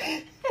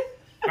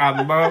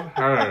 I love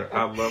her.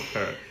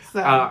 So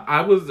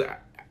I was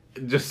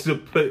just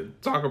to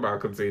talk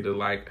about Katina,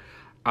 like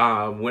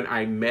when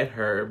I met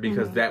her,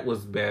 because that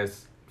was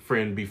best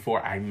friend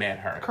before I met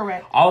her.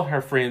 Correct. All of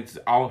her friends,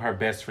 all of her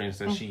best friends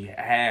that she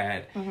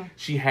had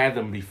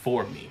them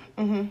before me.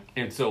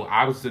 And so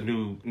I was the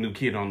new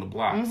kid on the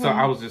block. So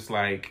I was just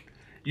like,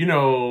 you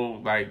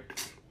know, like,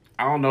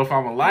 I don't know if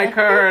I'm gonna like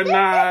her or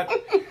not.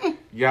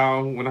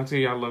 Y'all, when I tell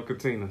you I love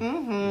Katina,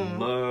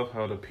 love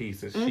her to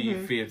pieces. She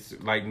fits,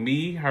 like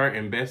me, her,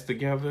 and Bess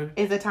together.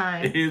 It's a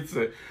time. It's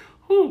a...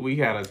 we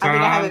had a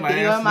time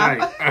last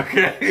night.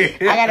 Okay.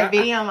 I got a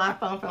video on my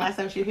phone from last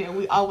time she was here.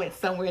 We all went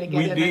somewhere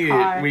together in the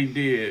car. We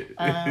did.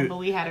 But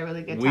we had a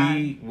really good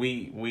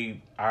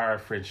time. Our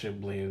friendship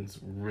blends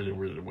really,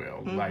 really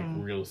well, like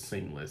real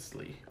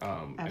seamlessly.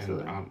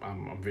 Absolutely. And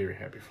I'm very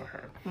happy for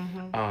her.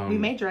 We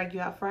may drag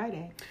you out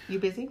Friday. You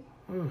busy?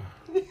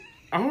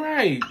 All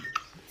right.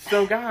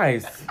 So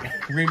guys,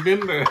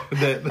 remember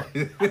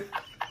that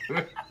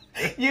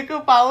you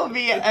can follow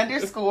me at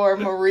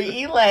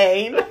 _Marie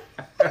Elaine.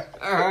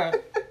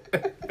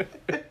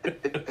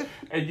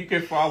 And you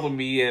can follow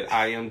me at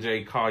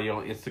IMJ Collier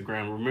on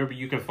Instagram. Remember,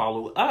 you can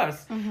follow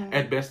us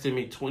at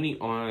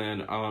BestInMe20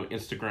 on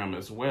Instagram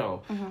as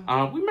well.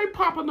 We may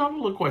pop another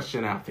little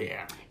question out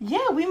there.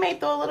 Yeah, we may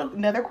throw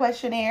another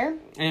questionnaire.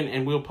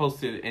 And we'll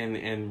post it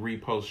and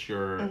repost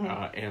your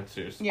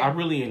answers. Yeah. I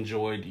really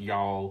enjoyed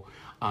y'all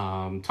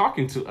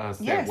talking to us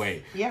that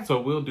way. Yeah.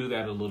 So we'll do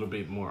that a little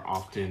bit more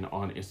often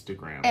on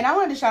Instagram. And I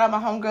wanted to shout out my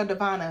homegirl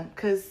Devonna,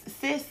 because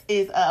sis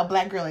is a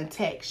black girl in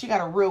tech. She got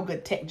a real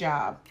good tech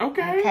job.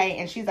 Okay.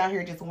 And she's out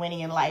here just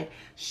winning in life.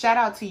 Shout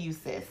out to you,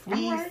 sis.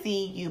 We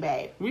see you,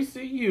 babe. We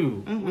see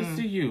you. We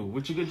see you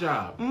with your good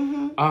job.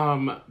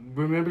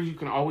 Remember, you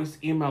can always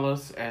email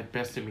us at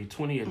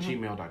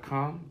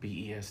bestinme20@gmail.com.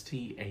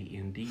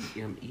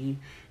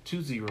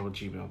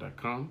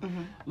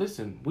 BESTANDME20@gmail.com.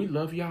 Listen, we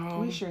love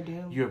y'all. We sure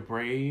do. You're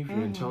brave,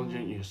 you're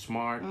intelligent, you're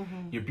smart,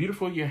 you're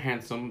beautiful, you're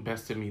handsome.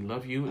 Best in Me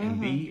love you, and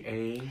be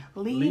a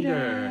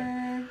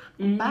leader.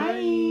 Bye.